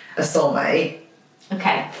attract a soulmate.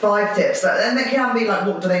 5 tips. And they can be like,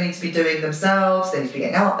 what do they need to be doing themselves? They need to be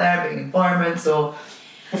getting out there, being in environments, or...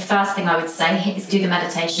 The first thing I would say is do the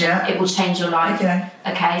meditation. It will change your life.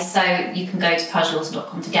 Okay, so you can go to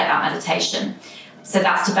persialawson.com to get that meditation. So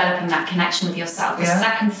that's developing that connection with yourself. The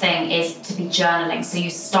second thing is to be journaling. So you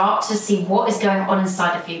start to see what is going on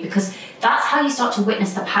inside of you, because that's how you start to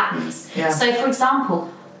witness the patterns. So, for example,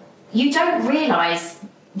 you don't realise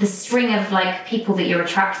the string of like people that you're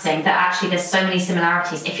attracting, that actually there's so many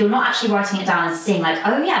similarities. If you're not actually writing it down and seeing like,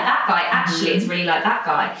 oh yeah, that guy actually is really like that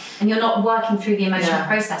guy, and you're not working through the emotional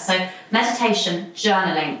process. So meditation,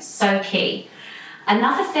 journaling, so key.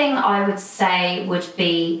 Another thing I would say would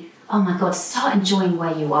be, oh my God, start enjoying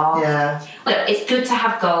where you are. Look, it's good to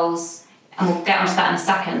have goals, and we'll get onto that in a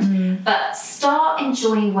second, but start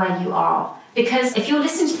enjoying where you are. Because if you're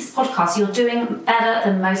listening to this podcast, you're doing better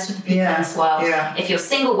than most of the people in this world. If you're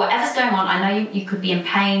single, whatever's going on, I know you could be in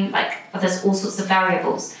pain, like there's all sorts of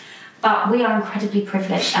variables. But we are incredibly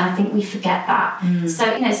privileged, and I think we forget that. So,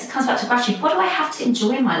 it comes back to gratitude. What do I have to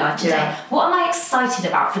enjoy in my life today? What am I excited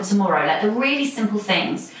about for tomorrow? Like the really simple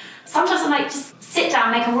things. Sometimes I'm like, just sit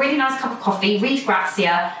down, make a really nice cup of coffee, read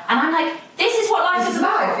Grazia, and I'm like, this is what life is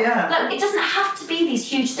about. Like, it doesn't have to be these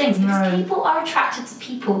huge things, because people are attracted to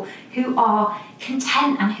people who are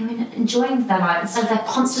content and who are enjoying their life, instead of they're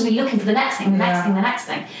constantly looking for the next thing, the next thing, the next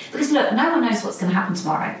thing. Because look, no one knows what's going to happen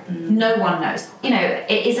tomorrow. No one knows.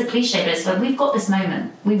 It is a cliche, but it's like, we've got this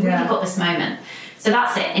moment. We've really got this moment. So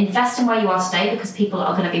that's it. Invest in where you are today, because people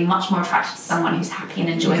are going to be much more attracted to someone who's happy and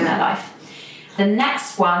enjoying their life. The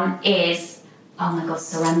next one is, oh my God,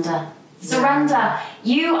 surrender. Surrender.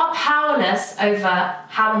 You are powerless over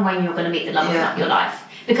how and when you're going to meet the love of your life.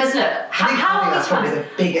 Because look, how many times? The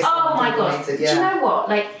biggest my God. Do you know what?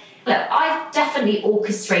 Like, look, I've definitely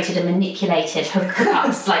orchestrated and manipulated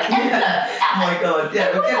hookups. Like, and look, oh my God, we're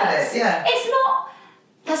getting it. It's not.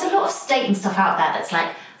 There's a lot of statement stuff out there that's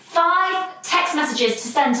like 5 text messages to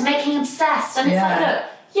send to make him obsessed, and it's like, look,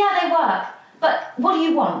 they work. But what do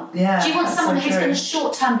you want? Do you want someone who's going to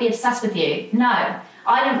short-term be obsessed with you? No.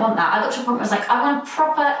 I didn't want that. I got to a point where I was like, I want a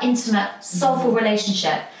proper, intimate, soulful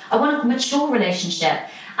relationship. I want a mature relationship.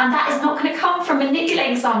 And that is not going to come from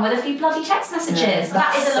manipulating someone with a few bloody text messages. Yeah,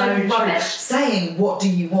 that is a load of rubbish. Saying, what do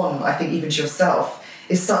you want, I think even to yourself,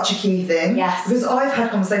 is such a key thing. Yes. Because I've had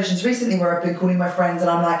conversations recently where I've been calling my friends and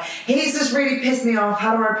I'm like, he's just really pissed me off,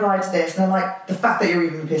 how do I reply to this? And I'm like, the fact that you're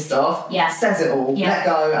even pissed off says it all, let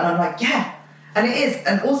go. And I'm like, yeah. And it is.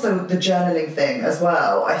 And also the journaling thing as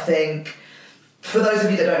well, I think, for those of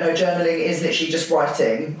you that don't know, journaling is literally just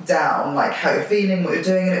writing down like how you're feeling, what you're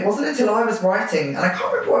doing, and it wasn't until I was writing, and I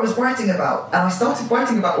can't remember what I was writing about, and I started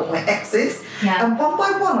writing about all my exes, and one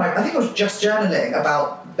by one, I think I was just journaling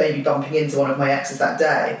about maybe bumping into one of my exes that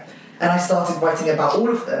day, and I started writing about all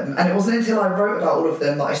of them, and it wasn't until I wrote about all of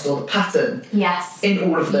them that I saw the pattern in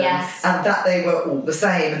all of them, and that they were all the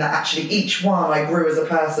same, and that actually each one I grew as a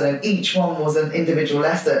person, and each one was an individual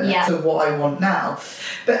lesson to what I want now.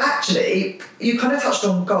 But actually, you kind of touched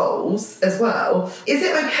on goals as well. Is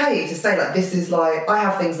it okay to say, like, this is like, I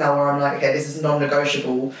have things now where I'm like, okay, this is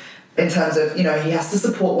non-negotiable, in terms of, you know, he has to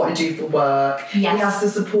support what I do for work. He has to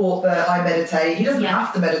support that I meditate. He doesn't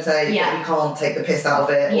have to meditate, but he can't take the piss out of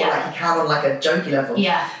it. Or like he can on like a jokey level.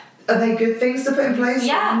 Are they good things to put in place or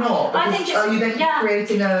not? Because I think are you then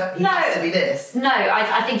creating a, he has to be this? No,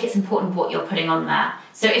 I think it's important what you're putting on there.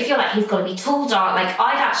 So if you're like, he's got to be tall, dark, like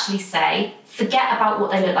I'd actually say, forget about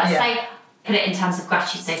what they look like. Say, put it in terms of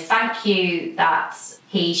gratitude. Say, thank you that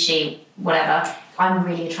he, she, whatever, I'm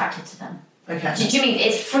really attracted to them. Okay. Do you mean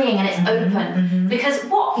it's freeing and it's open? Because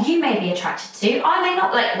what you may be attracted to, I may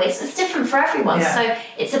not. Like it's different for everyone. So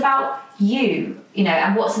it's about you, you know,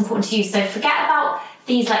 and what's important to you. So forget about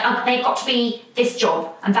these like, oh, they've got to be this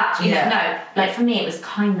job and that. You know, no. Like for me, it was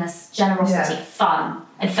kindness, generosity, fun,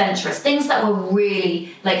 adventurous, things that were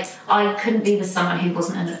really like, I couldn't be with someone who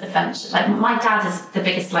wasn't an adventurer. Like my dad is the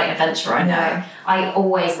biggest like adventurer I know. I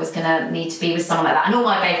always was gonna need to be with someone like that, and all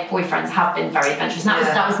my boyfriends have been very adventurous, and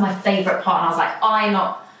that was my favourite part, and I was like, I'm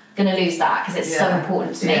not gonna lose that because it's so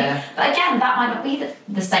important to me. But again, that might not be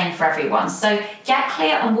the same for everyone, so get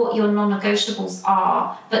clear on what your non-negotiables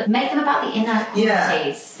are, but make them about the inner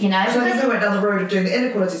qualities, you know. So I think I went down the road of doing the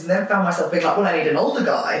inner qualities and then found myself being like, well, I need an older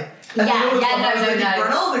guy. No. For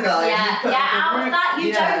an older guy. Get out of that.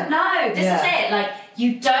 You don't know. This is it. Like,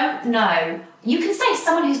 you don't know. You can say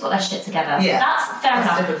someone who's got their shit together. That's fair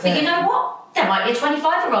enough. But you know what? There might be a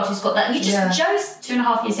 25-year-old who's got that. You just, Joe's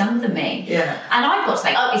 2.5 years younger than me. And I've got to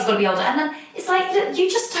think, oh, he's got to be older. And then it's like, look,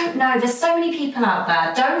 you just don't know. There's so many people out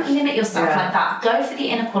there. Don't limit yourself like that. Go for the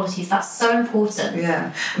inner qualities. That's so important.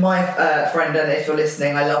 My friend, and if you're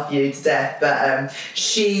listening, I love you to death, but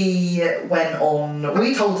she went on,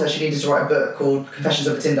 we told her she needed to write a book called Confessions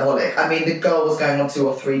of a Tinderholic. I mean, the girl was going on 2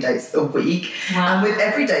 or 3 dates a week. And with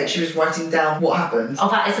every date, she was writing down what happened.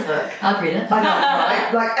 Oh, that is a book. I'll read it. I know,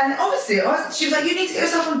 right? Like, and obviously, she was like, you need to get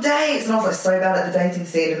yourself on dates. And I was like, so bad at the dating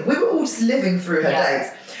scene. And we were all just living through her dates.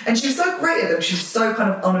 And she was so great at them. She was so kind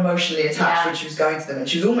of unemotionally attached when she was going to them. And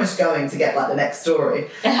she was almost going to get, like, the next story.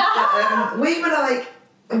 But, we were like,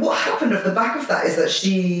 what happened off the back of that is that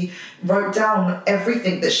she wrote down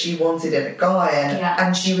everything that she wanted in a guy.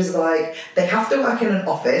 And she was like, they have to work in an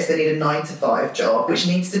office. They need a 9-to-5 job, which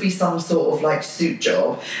needs to be some sort of, like, suit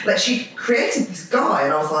job. Like, she created this guy.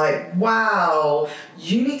 And I was like, wow,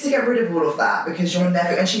 you need to get rid of all of that because you're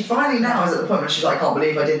never... And she finally now is at the point where she's like, I can't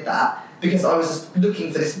believe I did that. Because I was just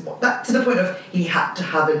looking for this, that to the point of he had to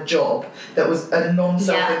have a job that was a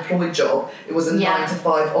non-self-employed job. It was a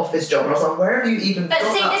 9-to-5 office job. And I was like, where have you even got that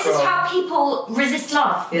from? But see, this is how people resist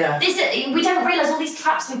love. We don't realise all these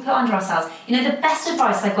traps we put under ourselves. You know, the best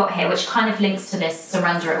advice I got here, which kind of links to this,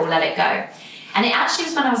 surrender it or let it go. And it actually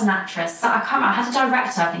was when I was an actress. So I can't remember, I had a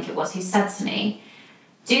director, I think it was, who said to me,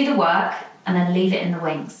 do the work and then leave it in the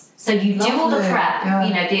wings. So you do all the prep,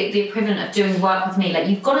 you know, the equivalent of doing work with me. Like,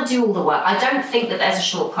 you've got to do all the work. I don't think that there's a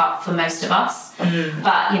shortcut for most of us.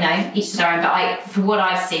 But, you know, each to their own. But from what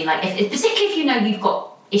I've seen, like, particularly if you know you've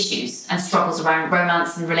got issues and struggles around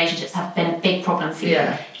romance and relationships have been a big problem for you,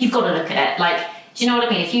 you've got to look at it. Like, do you know what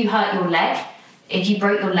I mean? If you hurt your leg, if you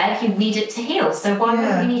broke your leg, you need it to heal. So why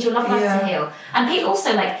wouldn't you need your love life to heal? And people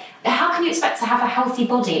also, like, how can you expect to have a healthy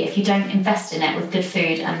body if you don't invest in it with good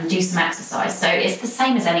food and do some exercise? So it's the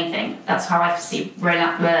same as anything. That's how I see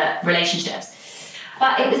relationships.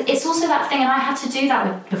 But it's also that thing, and I had to do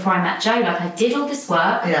that before I met Joe. Like, I did all this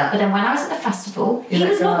work, but then when I was at the festival, he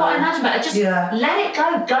was not what I imagined, but I just let it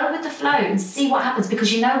go with the flow and see what happens.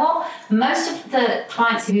 Because you know what? Most of the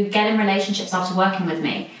clients who get in relationships after working with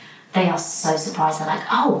me, they are so surprised. They're like,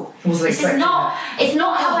 oh, it's not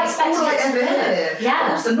how I expected it to look. Yeah.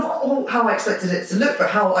 Also, not how I expected it to look, but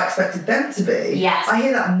how I expected them to be. Yes. I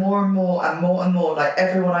hear that more and more and more and more. Like,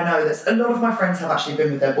 everyone I know, a lot of my friends have actually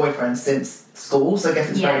been with their boyfriends since school, so I guess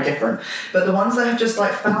it's very different. But the ones that have just,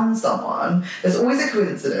 like, found someone, there's always a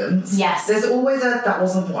coincidence. Yes. There's always that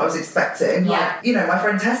wasn't what I was expecting. Yeah. Like, you know, my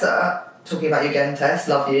friend Tessa, talking about you again, Tess,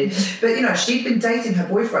 love you. But, you know, she'd been dating her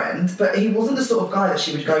boyfriend, but he wasn't the sort of guy that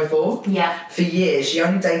she would go for. Yeah. For years. She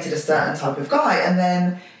only dated a certain type of guy, and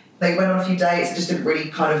then they went on a few dates. It just didn't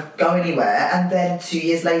really kind of go anywhere. And then 2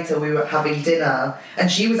 years later, we were having dinner,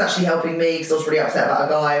 and she was actually helping me because I was really upset about a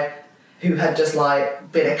guy who had just,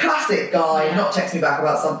 like, been a classic guy, not text me back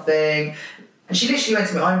about something. And she literally went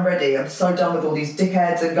to me, I'm ready. I'm so done with all these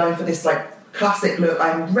dickheads and going for this, like, classic look.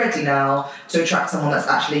 I'm ready now to attract someone that's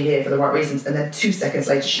actually here for the right reasons. And then 2 seconds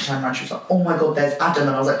later, she turned around, she was like, oh my God, there's Adam.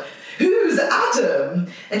 And I was like, who's Adam?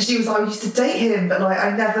 And she was like, I used to date him, but, like,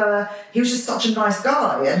 he was just such a nice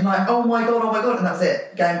guy. And, like, oh my God. And that was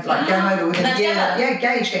it. Game over within a year. Yeah,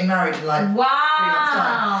 engaged, getting married in, like, 3 months'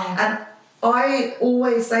 time. And I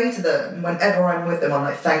always say to them, whenever I'm with them, I'm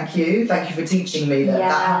like, thank you for teaching me that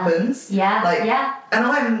happens. Yeah. And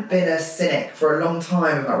I've been a cynic for a long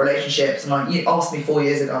time about relationships, and, like, you asked me 4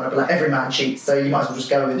 years ago, and I'd be like, every man cheats, so you might as well just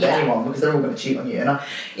go with anyone, because they're all going to cheat on you. And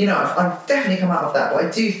I've definitely come out of that, but I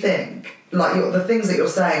do think, like, the things that you're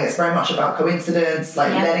saying, it's very much about coincidence,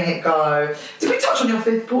 like, letting it go. Did we touch on your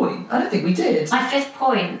 5th point? I don't think we did. My 5th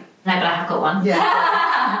point? No, but I have got one.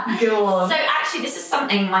 Yeah. Go on. So actually, this is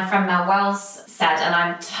something my friend Mel Wells said, and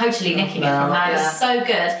I'm totally nicking it from her. It was so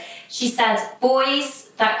good. She said,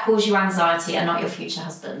 boys that cause you anxiety are not your future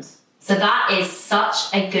husband. So that is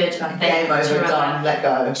such a good thing. Game over, done, let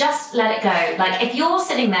go. Just let it go. Like, if you're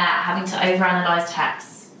sitting there having to overanalyze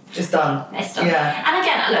texts, just done. It's done. Yeah. And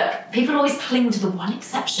again, look, people always cling to the one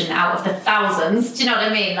exception out of the thousands. Do you know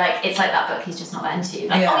what I mean? Like, it's like that book, he's just not that into you.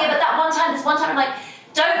 Like, oh yeah, but that one time, I'm like,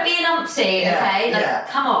 don't be an umpty, okay? Like,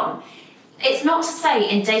 come on. It's not to say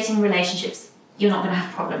in dating relationships you're not going to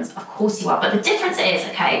have problems. Of course you are. But the difference is,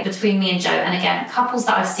 okay, between me and Joe, and again, couples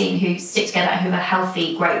that I've seen who stick together and who have a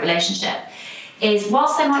healthy, great relationship, is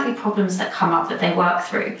whilst there might be problems that come up that they work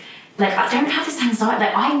through, like, I don't have this anxiety.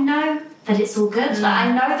 Like, I know that it's all good. Like,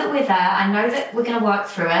 I know that we're there. I know that we're going to work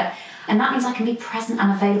through it. And that means I can be present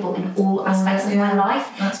and available in all aspects of my life.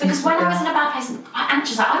 Because when I was in a bad place,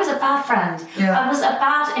 anxious, I was a bad friend. I was a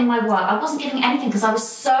bad in my work. I wasn't getting anything because I was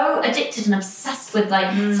so addicted and obsessed with,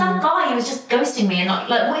 like, some guy who was just ghosting me and not,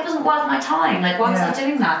 like, well, it wasn't worth my time. Like, why was I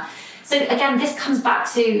doing that? So again, this comes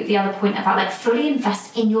back to the other point about, like, fully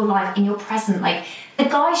invest in your life, in your present. Like, the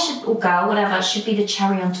guy should, or girl, whatever, should be the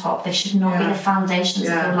cherry on top. They should not be the foundations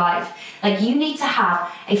of your life. Like, you need to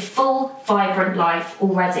have a full, vibrant life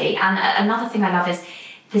already. And another thing I love is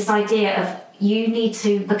this idea of you need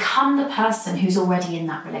to become the person who's already in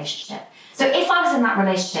that relationship. So if I was in that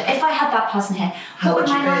relationship, if I had that person here, what would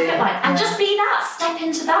my life look like? And just be that, step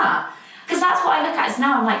into that. Because that's what I look at as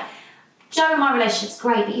now. I'm like, Joe, my relationship's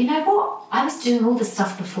great, but you know what? I was doing all this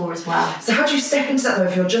stuff before as well. So how do you step into that, though,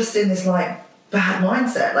 if you're just in this, like, bad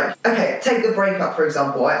mindset? Like, okay, take the breakup, for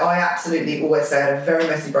example. I absolutely always say I had a very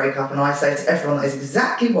messy breakup, and I say to everyone that is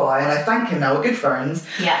exactly why, and I thank him now, we're good friends.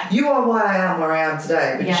 Yeah. You are why I am where I am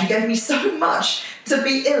today, because you gave me so much to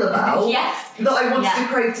be ill about that I wanted to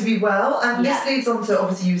crave to be well. And this leads on to,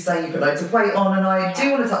 obviously, you saying you put loads of weight on, and I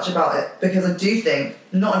do want to touch about it, because I do think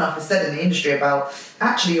not enough is said in the industry about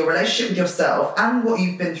actually your relationship with yourself and what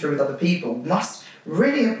you've been through with other people must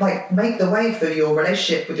really, like, make the way for your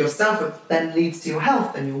relationship with yourself, which then leads to your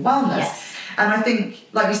health and your wellness. Yes. And I think,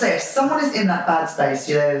 like you say, if someone is in that bad space,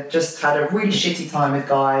 you know, just had a really shitty time with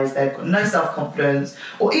guys, they've got no self-confidence,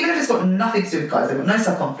 or even if it's got nothing to do with guys, they've got no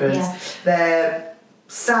self-confidence, they're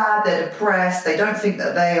sad, they're depressed, they don't think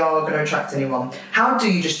that they are going to attract anyone. How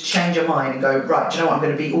do you just change your mind and go, right, do you know what, I'm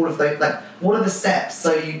going to be all of those, like, what are the steps?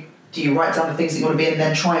 So do you write down the things that you want to be and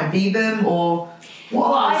then try and be them, or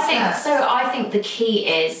I think the key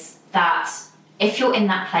is that if you're in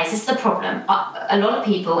that place, this is the problem. A lot of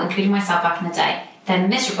people, including myself back in the day, they're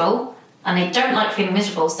miserable and they don't like feeling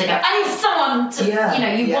miserable, so they go, I need someone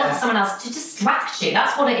to, you want someone else to distract you.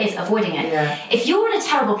 That's what it is, avoiding it. Yeah. If you're in a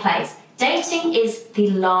terrible place, dating is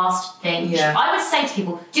the last thing. Yeah. I would say to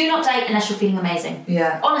people, do not date unless you're feeling amazing.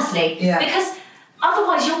 Yeah. Honestly. Yeah. Because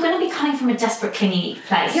otherwise, you're going to be coming from a desperate, clingy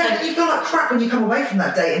place. Yeah, so you feel like crap when you come away from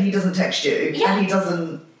that date and he doesn't text you and he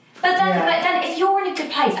doesn't. But then, if you're in a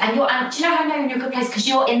good place and do you know how I know you're in a good place? Because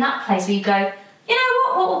you're in that place where you go, you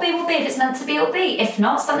know what will be will be. If it's meant to be, it'll be. If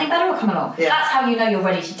not, something better will come along. Yeah. That's how you know you're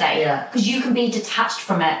ready to date. Yeah. Because you can be detached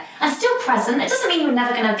from it and still present. It doesn't mean you're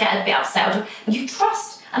never going to get a bit upset. You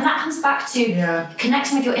trust. And that comes back to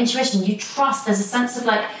connecting with your intuition. You trust. There's a sense of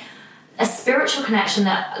like a spiritual connection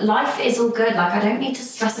that life is all good. Like, I don't need to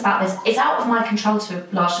stress about this. It's out of my control to a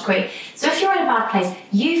large degree. So if you're in a bad place,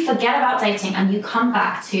 you forget about dating and you come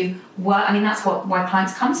back to work. I mean, that's why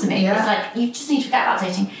clients come to me. It's like, you just need to forget about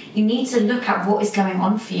dating. You need to look at what is going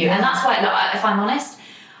on for you. And that's why, look, if I'm honest,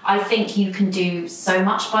 I think you can do so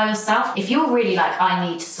much by yourself. If you're really like, I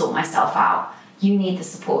need to sort myself out, you need the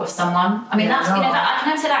support of someone. I mean, I can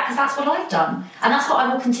only say that because that's what I've done. And that's what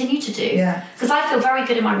I will continue to do. Because I feel very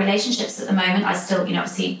good in my relationships at the moment. I still,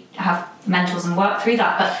 obviously have mentors and work through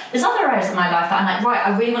that. But there's other areas of my life that I'm like, right,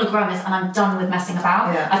 I really want to grow in this and I'm done with messing about.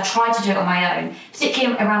 I've tried to do it on my own,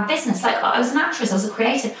 particularly around business. Like, I was an actress, I was a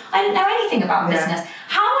creative. I didn't know anything about business.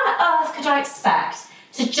 How on earth could I expect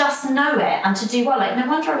to just know it and to do well? Like, no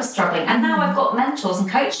wonder I was struggling. And now I've got mentors and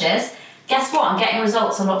coaches. Guess what? I'm getting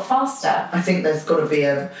results a lot faster. I think there's got to be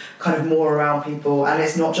a kind of more around people, and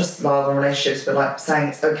it's not just love and relationships, but like saying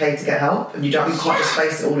it's okay to get help, and you can't just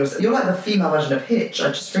face it all yourself. You're like the female version of Hitch. I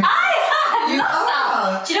just think you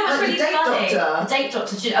are. Do you know what's really funny? The date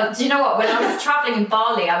doctor. Do you know what? When I was travelling in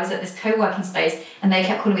Bali, I was at this co-working space, and they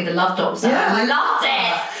kept calling me the love doctor. I loved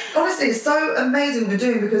it. Honestly, it's so amazing what we're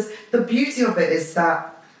doing, because the beauty of it is that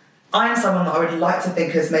I'm someone that I would like to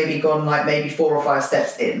think has maybe gone like maybe 4 or 5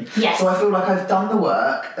 steps in. Yes. So I feel like I've done the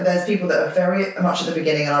work. There's people that are very much at the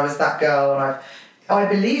beginning, and I was that girl, and I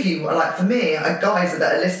believe you. Like, for me, guys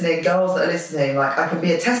that are listening, girls that are listening, like, I can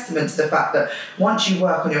be a testament to the fact that once you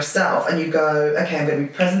work on yourself and you go, okay, I'm going to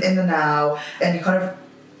be present in the now, and you kind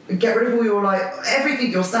of get rid of all your, like,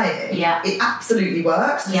 everything you're saying, it absolutely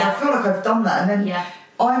works. I feel like I've done that. And then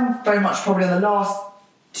I'm very much probably in the last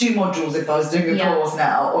 2 modules, if I was doing a course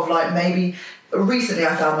now, of like, maybe recently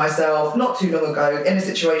I found myself not too long ago in a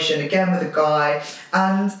situation again with a guy,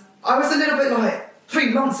 and I was a little bit like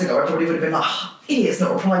 3 months ago I probably would have been like, idiot's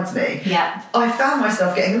not replied to me. I found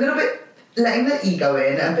myself getting a little bit, letting the ego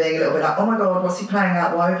in and being a little bit like, oh my god, what's he playing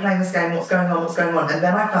at, why are we playing this game, what's going on? And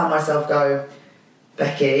then I found myself go,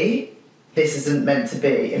 Becky, this isn't meant to be.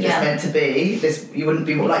 If it's meant to be, this, you wouldn't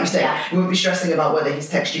be, like you said, you wouldn't be stressing about whether he's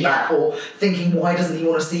texted you back, or thinking, why doesn't he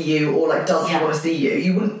want to see you, or like, does he want to see you?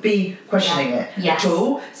 You wouldn't be questioning it at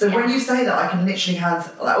all. So when you say that, I can literally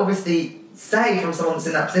obviously say from someone that's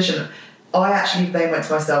in that position, I actually then went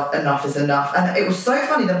to myself, enough is enough. And it was so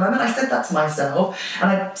funny, the moment I said that to myself, and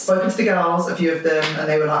I'd spoken to the girls, a few of them, and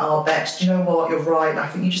they were like, oh, Bex, do you know what, you're right, I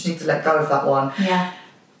think you just need to let go of that one.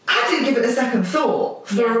 I didn't give it a second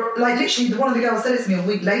thought. Like, literally, one of the girls said it to me a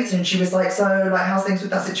week later, and she was like, so, like, how's things with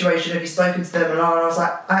that situation? Have you spoken to them? And I was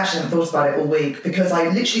like, I actually haven't thought about it all week, because I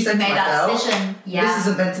literally said to myself, this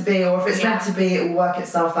isn't meant to be, or if it's meant to be, it will work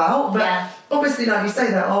itself out. But obviously, like you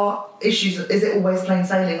say, there are issues. Is it always plain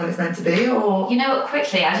sailing when it's meant to be? Or, you know what,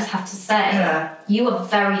 quickly, I just have to say, you are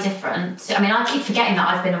very different. I mean, I keep forgetting that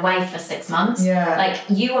I've been away for 6 months. Like,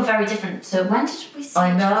 you are very different to, when did we see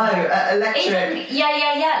I know, electric.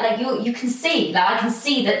 Like, you can see, like, I can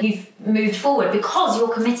see that you've moved forward because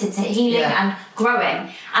you're committed to healing and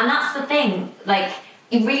growing. And that's the thing, like,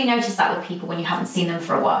 you really notice that with people when you haven't seen them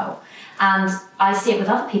for a while. And I see it with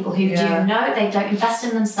other people who do know they don't invest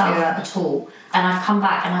in themselves at all. And I've come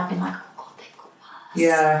back and I've been like, oh God, they've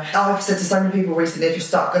got worse. I've said to so many people recently, if you're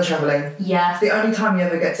stuck, go travelling. It's the only time you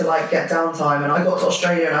ever get to like get downtime. And I got to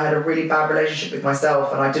Australia and I had a really bad relationship with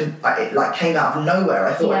myself, and it like came out of nowhere.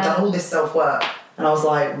 I thought I'd done all this self-work, and I was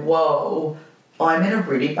like, whoa, I'm in a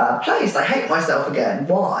really bad place. I hate myself again.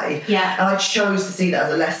 Why? And I chose to see that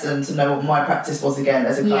as a lesson, to know what my practice was again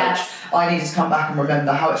as a coach. I needed to come back and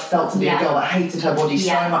remember how it felt to be a girl that hated her body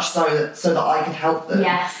so much so that I could help them.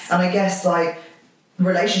 And I guess, like,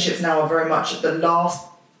 relationships now are very much at the last,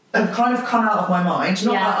 have kind of come out of my mind.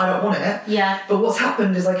 Not that I don't want it. But what's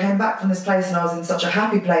happened is I came back from this place and I was in such a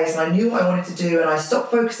happy place, and I knew what I wanted to do, and I stopped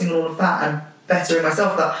focusing on all of that and bettering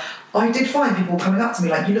myself, that I did find people coming up to me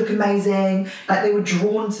like, you look amazing, like they were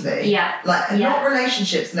drawn to me. Like, not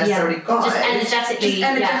relationships necessarily, guys. Just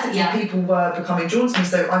energetically, people were becoming drawn to me.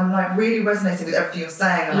 So I'm like really resonating with everything you're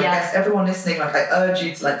saying, and I guess everyone listening, like, I urge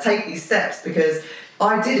you to like take these steps, because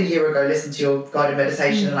I did a year ago listen to your guided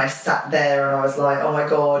meditation, and I sat there and I was like, oh my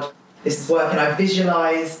God, this is working. I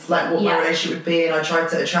visualised like what my relationship would be, and I tried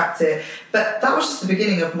to attract it. But that was just the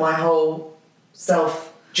beginning of my whole self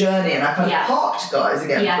journey, and I kind of parked guys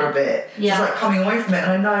again for a bit, just like coming away from it.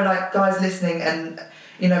 And I know, like, guys listening, and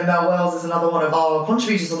you know, Mel Wells is another one of our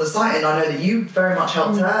contributors on the site, and I know that you very much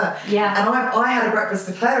helped her. And I had a breakfast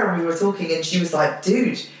with her, and we were talking, and she was like,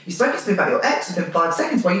 dude, you spoke to me about your ex within 5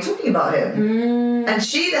 seconds, why are you talking about him? And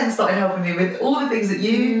she then started helping me with all the things that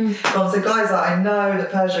you so guys, like, I know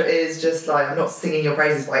that Persia is just like, I'm not singing your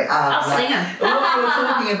praises, but I am. I'll sing them. What you're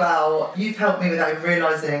talking about, you've helped me with that,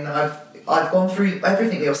 realising that I've gone through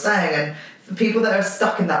everything that you're saying, and for people that are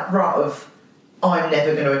stuck in that rut of, I'm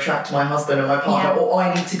never going to attract my husband or my partner, or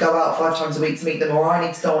I need to go out 5 times a week to meet them, or I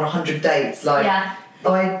need to go on 100 dates, like... Yeah.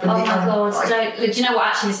 Oh my God, do you know what,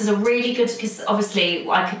 actually, this is a really good, because obviously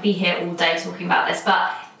I could be here all day talking about this,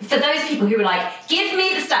 but for those people who are like, give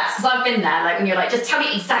me the steps, because I've been there, like when you're like, just tell me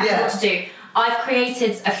exactly what to do. I've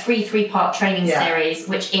created a free 3-part training series,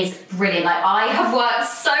 which is brilliant. Like, I have worked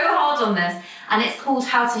so hard on this, and it's called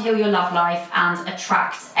How to Heal Your Love Life and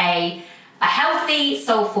Attract a healthy,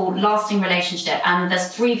 soulful, lasting relationship. And there's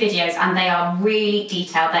 3 videos, and they are really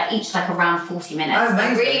detailed. They're each like around 40 minutes. Oh,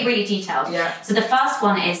 they're really, really detailed. Yeah. So the first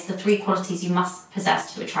one is the 3 qualities you must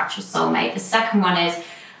possess to attract your soulmate. The second one is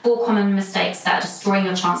 4 common mistakes that are destroying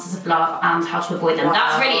your chances of love and how to avoid them. Wow,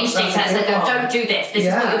 that's really interesting. So don't do this. This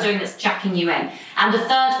is what you're doing that's jacking you in. And the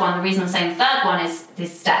third one, the reason I'm saying the third one is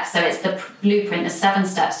this step. So it's the blueprint, the 7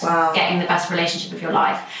 steps to getting the best relationship of your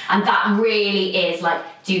life. And that really is like,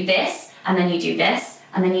 do this, and then you do this,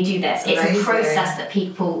 and then you do this. It's a process that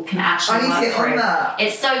people can actually work through. I need to get on that.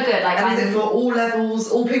 It's so good. Like, and is it for all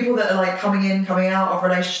levels, all people that are like coming in, coming out of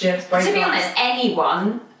relationships? To be honest,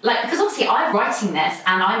 anyone. Like, because obviously I'm writing this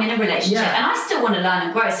and I'm in a relationship and I still want to learn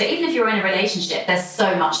and grow. So even if you're in a relationship, there's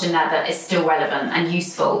so much in there that is still relevant and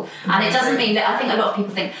useful. And it doesn't mean that, I think a lot of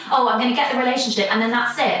people think, oh, I'm going to get the relationship and then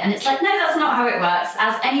that's it. And it's like, no, that's not how it works.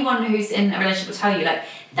 As anyone who's in a relationship will tell you, like,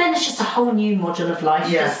 then it's just a whole new module of life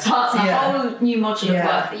that starts, a whole new module of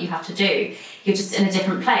work that you have to do. You're just in a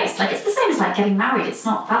different place. Like, it's the same as like getting married. That's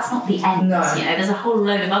not the end. No. You know, there's a whole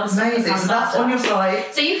load of other stuff. Amazing. So that's on your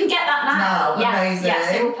site. So you can get that now. Amazing.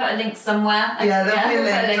 Yes, so we'll put a link somewhere. Yeah, there'll be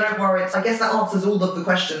a link. Don't worry. I guess that answers all of the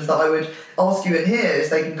questions that I would ask you in here, so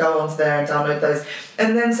they can go onto there and download those.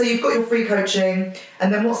 And then, so you've got your free coaching,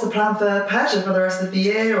 and then what's the plan for Persia for the rest of the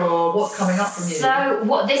year, or what's coming up from you?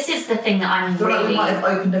 So this is the thing that I'm really... like we might have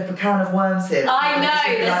opened up a can of worms here. I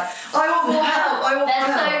know. I want more help.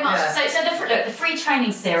 There's so much. So the free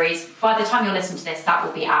training series, by the time you're listening to this, that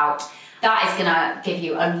will be out. That is going to give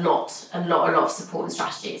you a lot of support and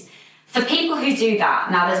strategies. For people who do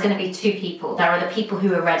that, now there's going to be 2 people. There are the people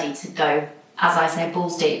who are ready to go, as I say,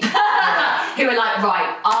 balls deep. Who are like,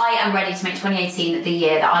 right, I am ready to make 2018 the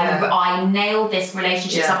year that I nail this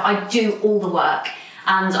relationship stuff. I do all the work.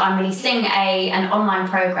 And I'm releasing an online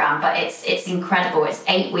program, but it's incredible. It's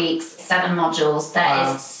 8 weeks, 7 modules.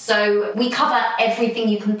 So we cover everything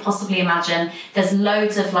you can possibly imagine. There's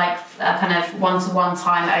loads of like kind of one-to-one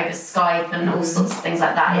time over Skype and all sorts of things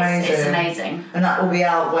like that. It's amazing. And that will be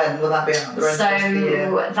out when? Will that be out the rest of the year?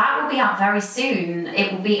 So that will be out very soon.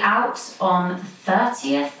 It will be out on the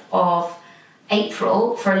 30th of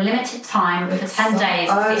April for a limited time for 10 days.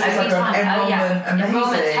 It's the only time.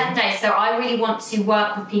 Enrollment, 10 days. So I really want to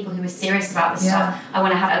work with people who are serious about this stuff. I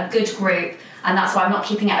want to have a good group, and that's why I'm not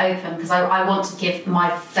keeping it open, because I want to give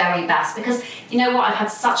my very best. Because you know what, I've had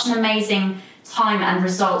such an amazing time and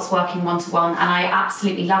results working one-to-one, and I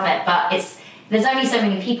absolutely love it. But there's only so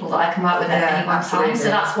many people that I can work with at any one time. So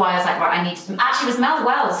that's why I was like, right, I need to. Actually, it was Mel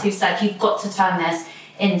Wells who said, you've got to turn this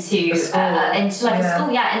into a school,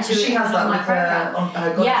 into she has that with program.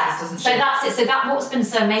 Her goddesses, doesn't she? So that's it. So what's been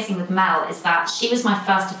so amazing with Mel is that she was my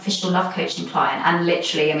first official love coaching client, and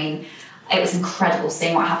literally, I mean, it was incredible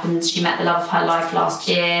seeing what happened. She met the love of her life last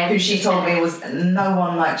year. Who she told me was no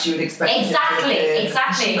one like she would expect. Exactly.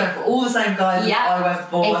 She went for all the same guys as I went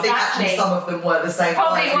for. I think actually some of them were the same.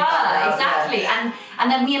 Probably were, exactly.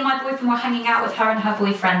 And then me and my boyfriend were hanging out with her and her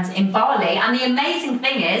boyfriend in Bali. And the amazing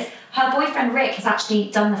thing is, her boyfriend Rick has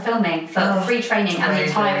actually done the filming for the free training and the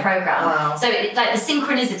entire program. Wow. So the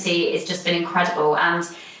synchronicity has just been incredible. And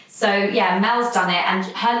so Mel's done it, and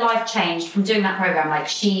her life changed from doing that program. Like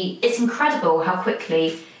it's incredible how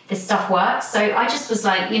quickly this stuff works. So I just was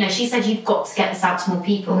like, she said, you've got to get this out to more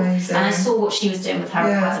people. Amazing. And I saw what she was doing with her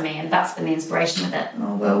academy, and that's been the inspiration with it.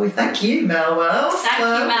 Oh, well, we thank you, Mel Wells. Thank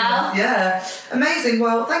you, Mel. Yeah, amazing.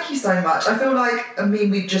 Well, thank you so much. I feel like,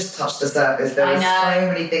 we've just touched the surface. There are so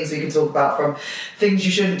many things we can talk about, from things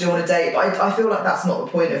you shouldn't do on a date, but I feel like that's not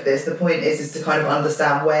the point of this. The point is to kind of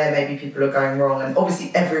understand where maybe people are going wrong, and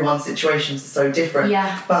obviously everyone's situations are so different.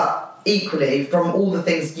 Yeah. But equally, from all the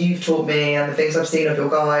things you've taught me and the things I've seen of your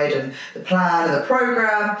guide and the plan and the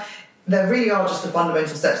program, there really are just the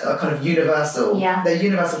fundamental steps that are kind of universal. Yeah. They're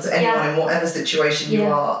universal to anyone in whatever situation you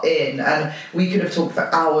are in. And we could have talked for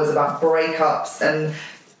hours about breakups, and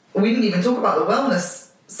we didn't even talk about the wellness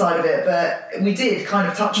side of it, but we did kind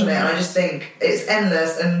of touch on it, and I just think it's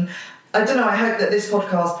endless. And I don't know, I hope that this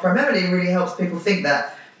podcast primarily really helps people think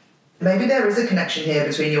that maybe there is a connection here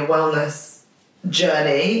between your wellness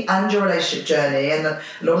journey and your relationship journey. And a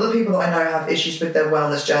lot of the people that I know have issues with their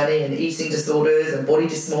wellness journey and eating disorders and body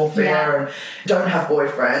dysmorphia and don't have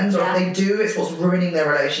boyfriends, or if they do, it's what's ruining their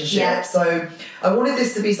relationship. So I wanted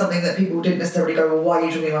this to be something that people didn't necessarily go, well, why are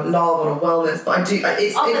you talking about love or wellness? But I do, love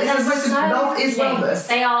is wellness.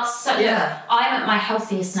 They are so, I'm at my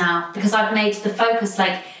healthiest now because I've made the focus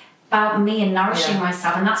about me and nourishing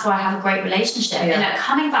myself, and that's why I have a great relationship. And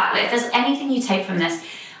coming back, if there's anything you take from this,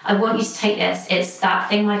 I want you to take this. It's that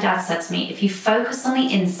thing my dad said to me: if you focus on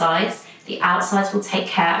the insides, the outsides will take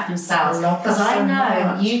care of themselves. Because I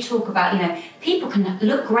know you talk about, people can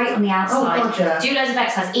look great on the outside, do loads of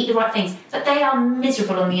exercise, eat the right things, but they are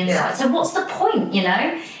miserable on the inside. So what's the point,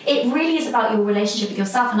 It really is about your relationship with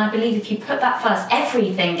yourself, and I believe if you put that first,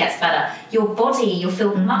 everything gets better. Your body, you'll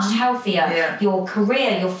feel much healthier, your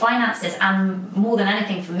career, your finances, and more than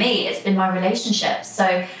anything for me, it's been my relationship.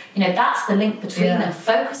 So, that's the link between them.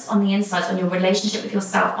 Focus on the insides, on your relationship with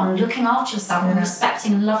yourself, on looking after yourself, on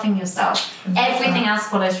respecting and loving yourself. Everything else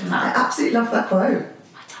follows from that. I absolutely love that quote.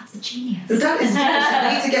 A genius. Your dad is a genius.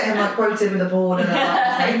 I need to get him quoted with a board and his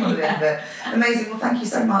name on the end of it. Amazing. Well, thank you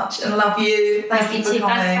so much, and I love you. Thank you for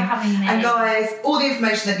coming. Thanks for having me. And guys, all the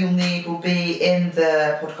information that you'll need will be in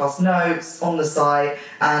the podcast notes on the site,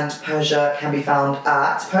 and Persia can be found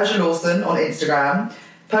at Persia Lawson on Instagram,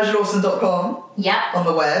 PersiaLawson.com on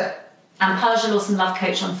the web. And Persia Lawson Love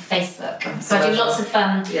Coach on Facebook. So I do lots of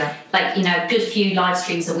a good few live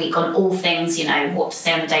streams a week on all things, what to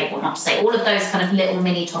say on a date, what not to say, all of those kind of little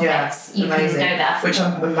mini topics. You can go there. Which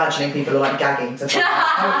I'm imagining people are gagging to talk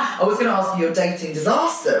about. I was going to ask you your dating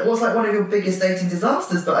disaster. What's one of your biggest dating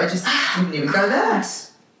disasters, but I just didn't even go there.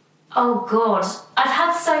 Oh God, I've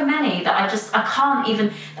had so many that I can't even.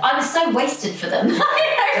 I was so wasted for them.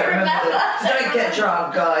 I don't remember. Don't get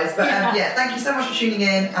drunk, guys. But thank you so much for tuning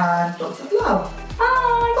in, and lots of love.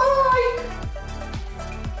 Bye.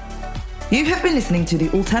 You have been listening to the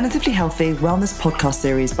Alternatively Healthy Wellness Podcast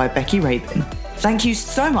series by Becky Rabin. Thank you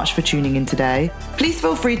so much for tuning in today. Please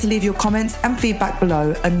feel free to leave your comments and feedback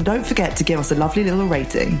below, and don't forget to give us a lovely little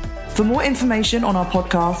rating. For more information on our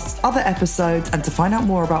podcasts, other episodes, and to find out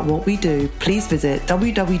more about what we do, please visit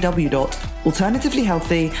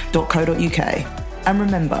www.alternativelyhealthy.co.uk. And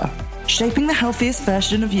remember, shaping the healthiest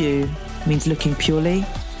version of you means looking purely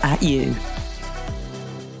at you.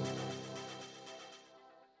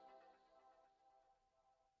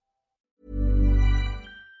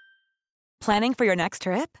 Planning for your next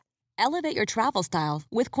trip? Elevate your travel style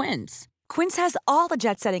with Quince. Quince has all the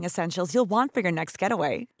jet-setting essentials you'll want for your next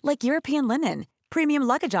getaway, like European linen, premium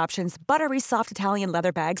luggage options, buttery soft Italian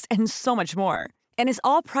leather bags, and so much more. And is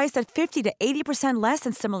all priced at 50 to 80% less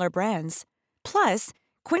than similar brands. Plus,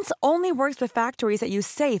 Quince only works with factories that use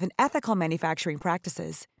safe and ethical manufacturing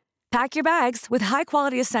practices. Pack your bags with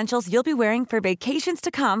high-quality essentials you'll be wearing for vacations to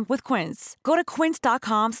come with Quince. Go to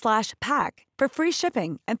quince.com/pack for free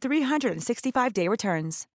shipping and 365-day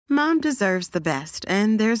returns. Mom deserves the best,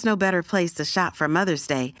 and there's no better place to shop for Mother's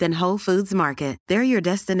Day than Whole Foods Market. They're your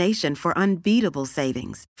destination for unbeatable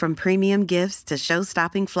savings, from premium gifts to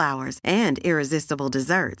show-stopping flowers and irresistible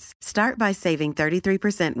desserts. Start by saving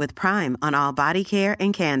 33% with Prime on all body care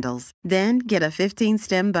and candles. Then get a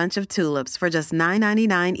 15-stem bunch of tulips for just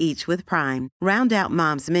 $9.99 each with Prime. Round out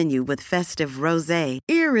Mom's menu with festive rosé,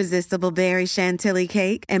 irresistible berry chantilly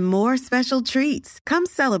cake, and more special treats. Come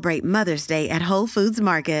celebrate Mother's Day at Whole Foods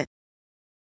Market.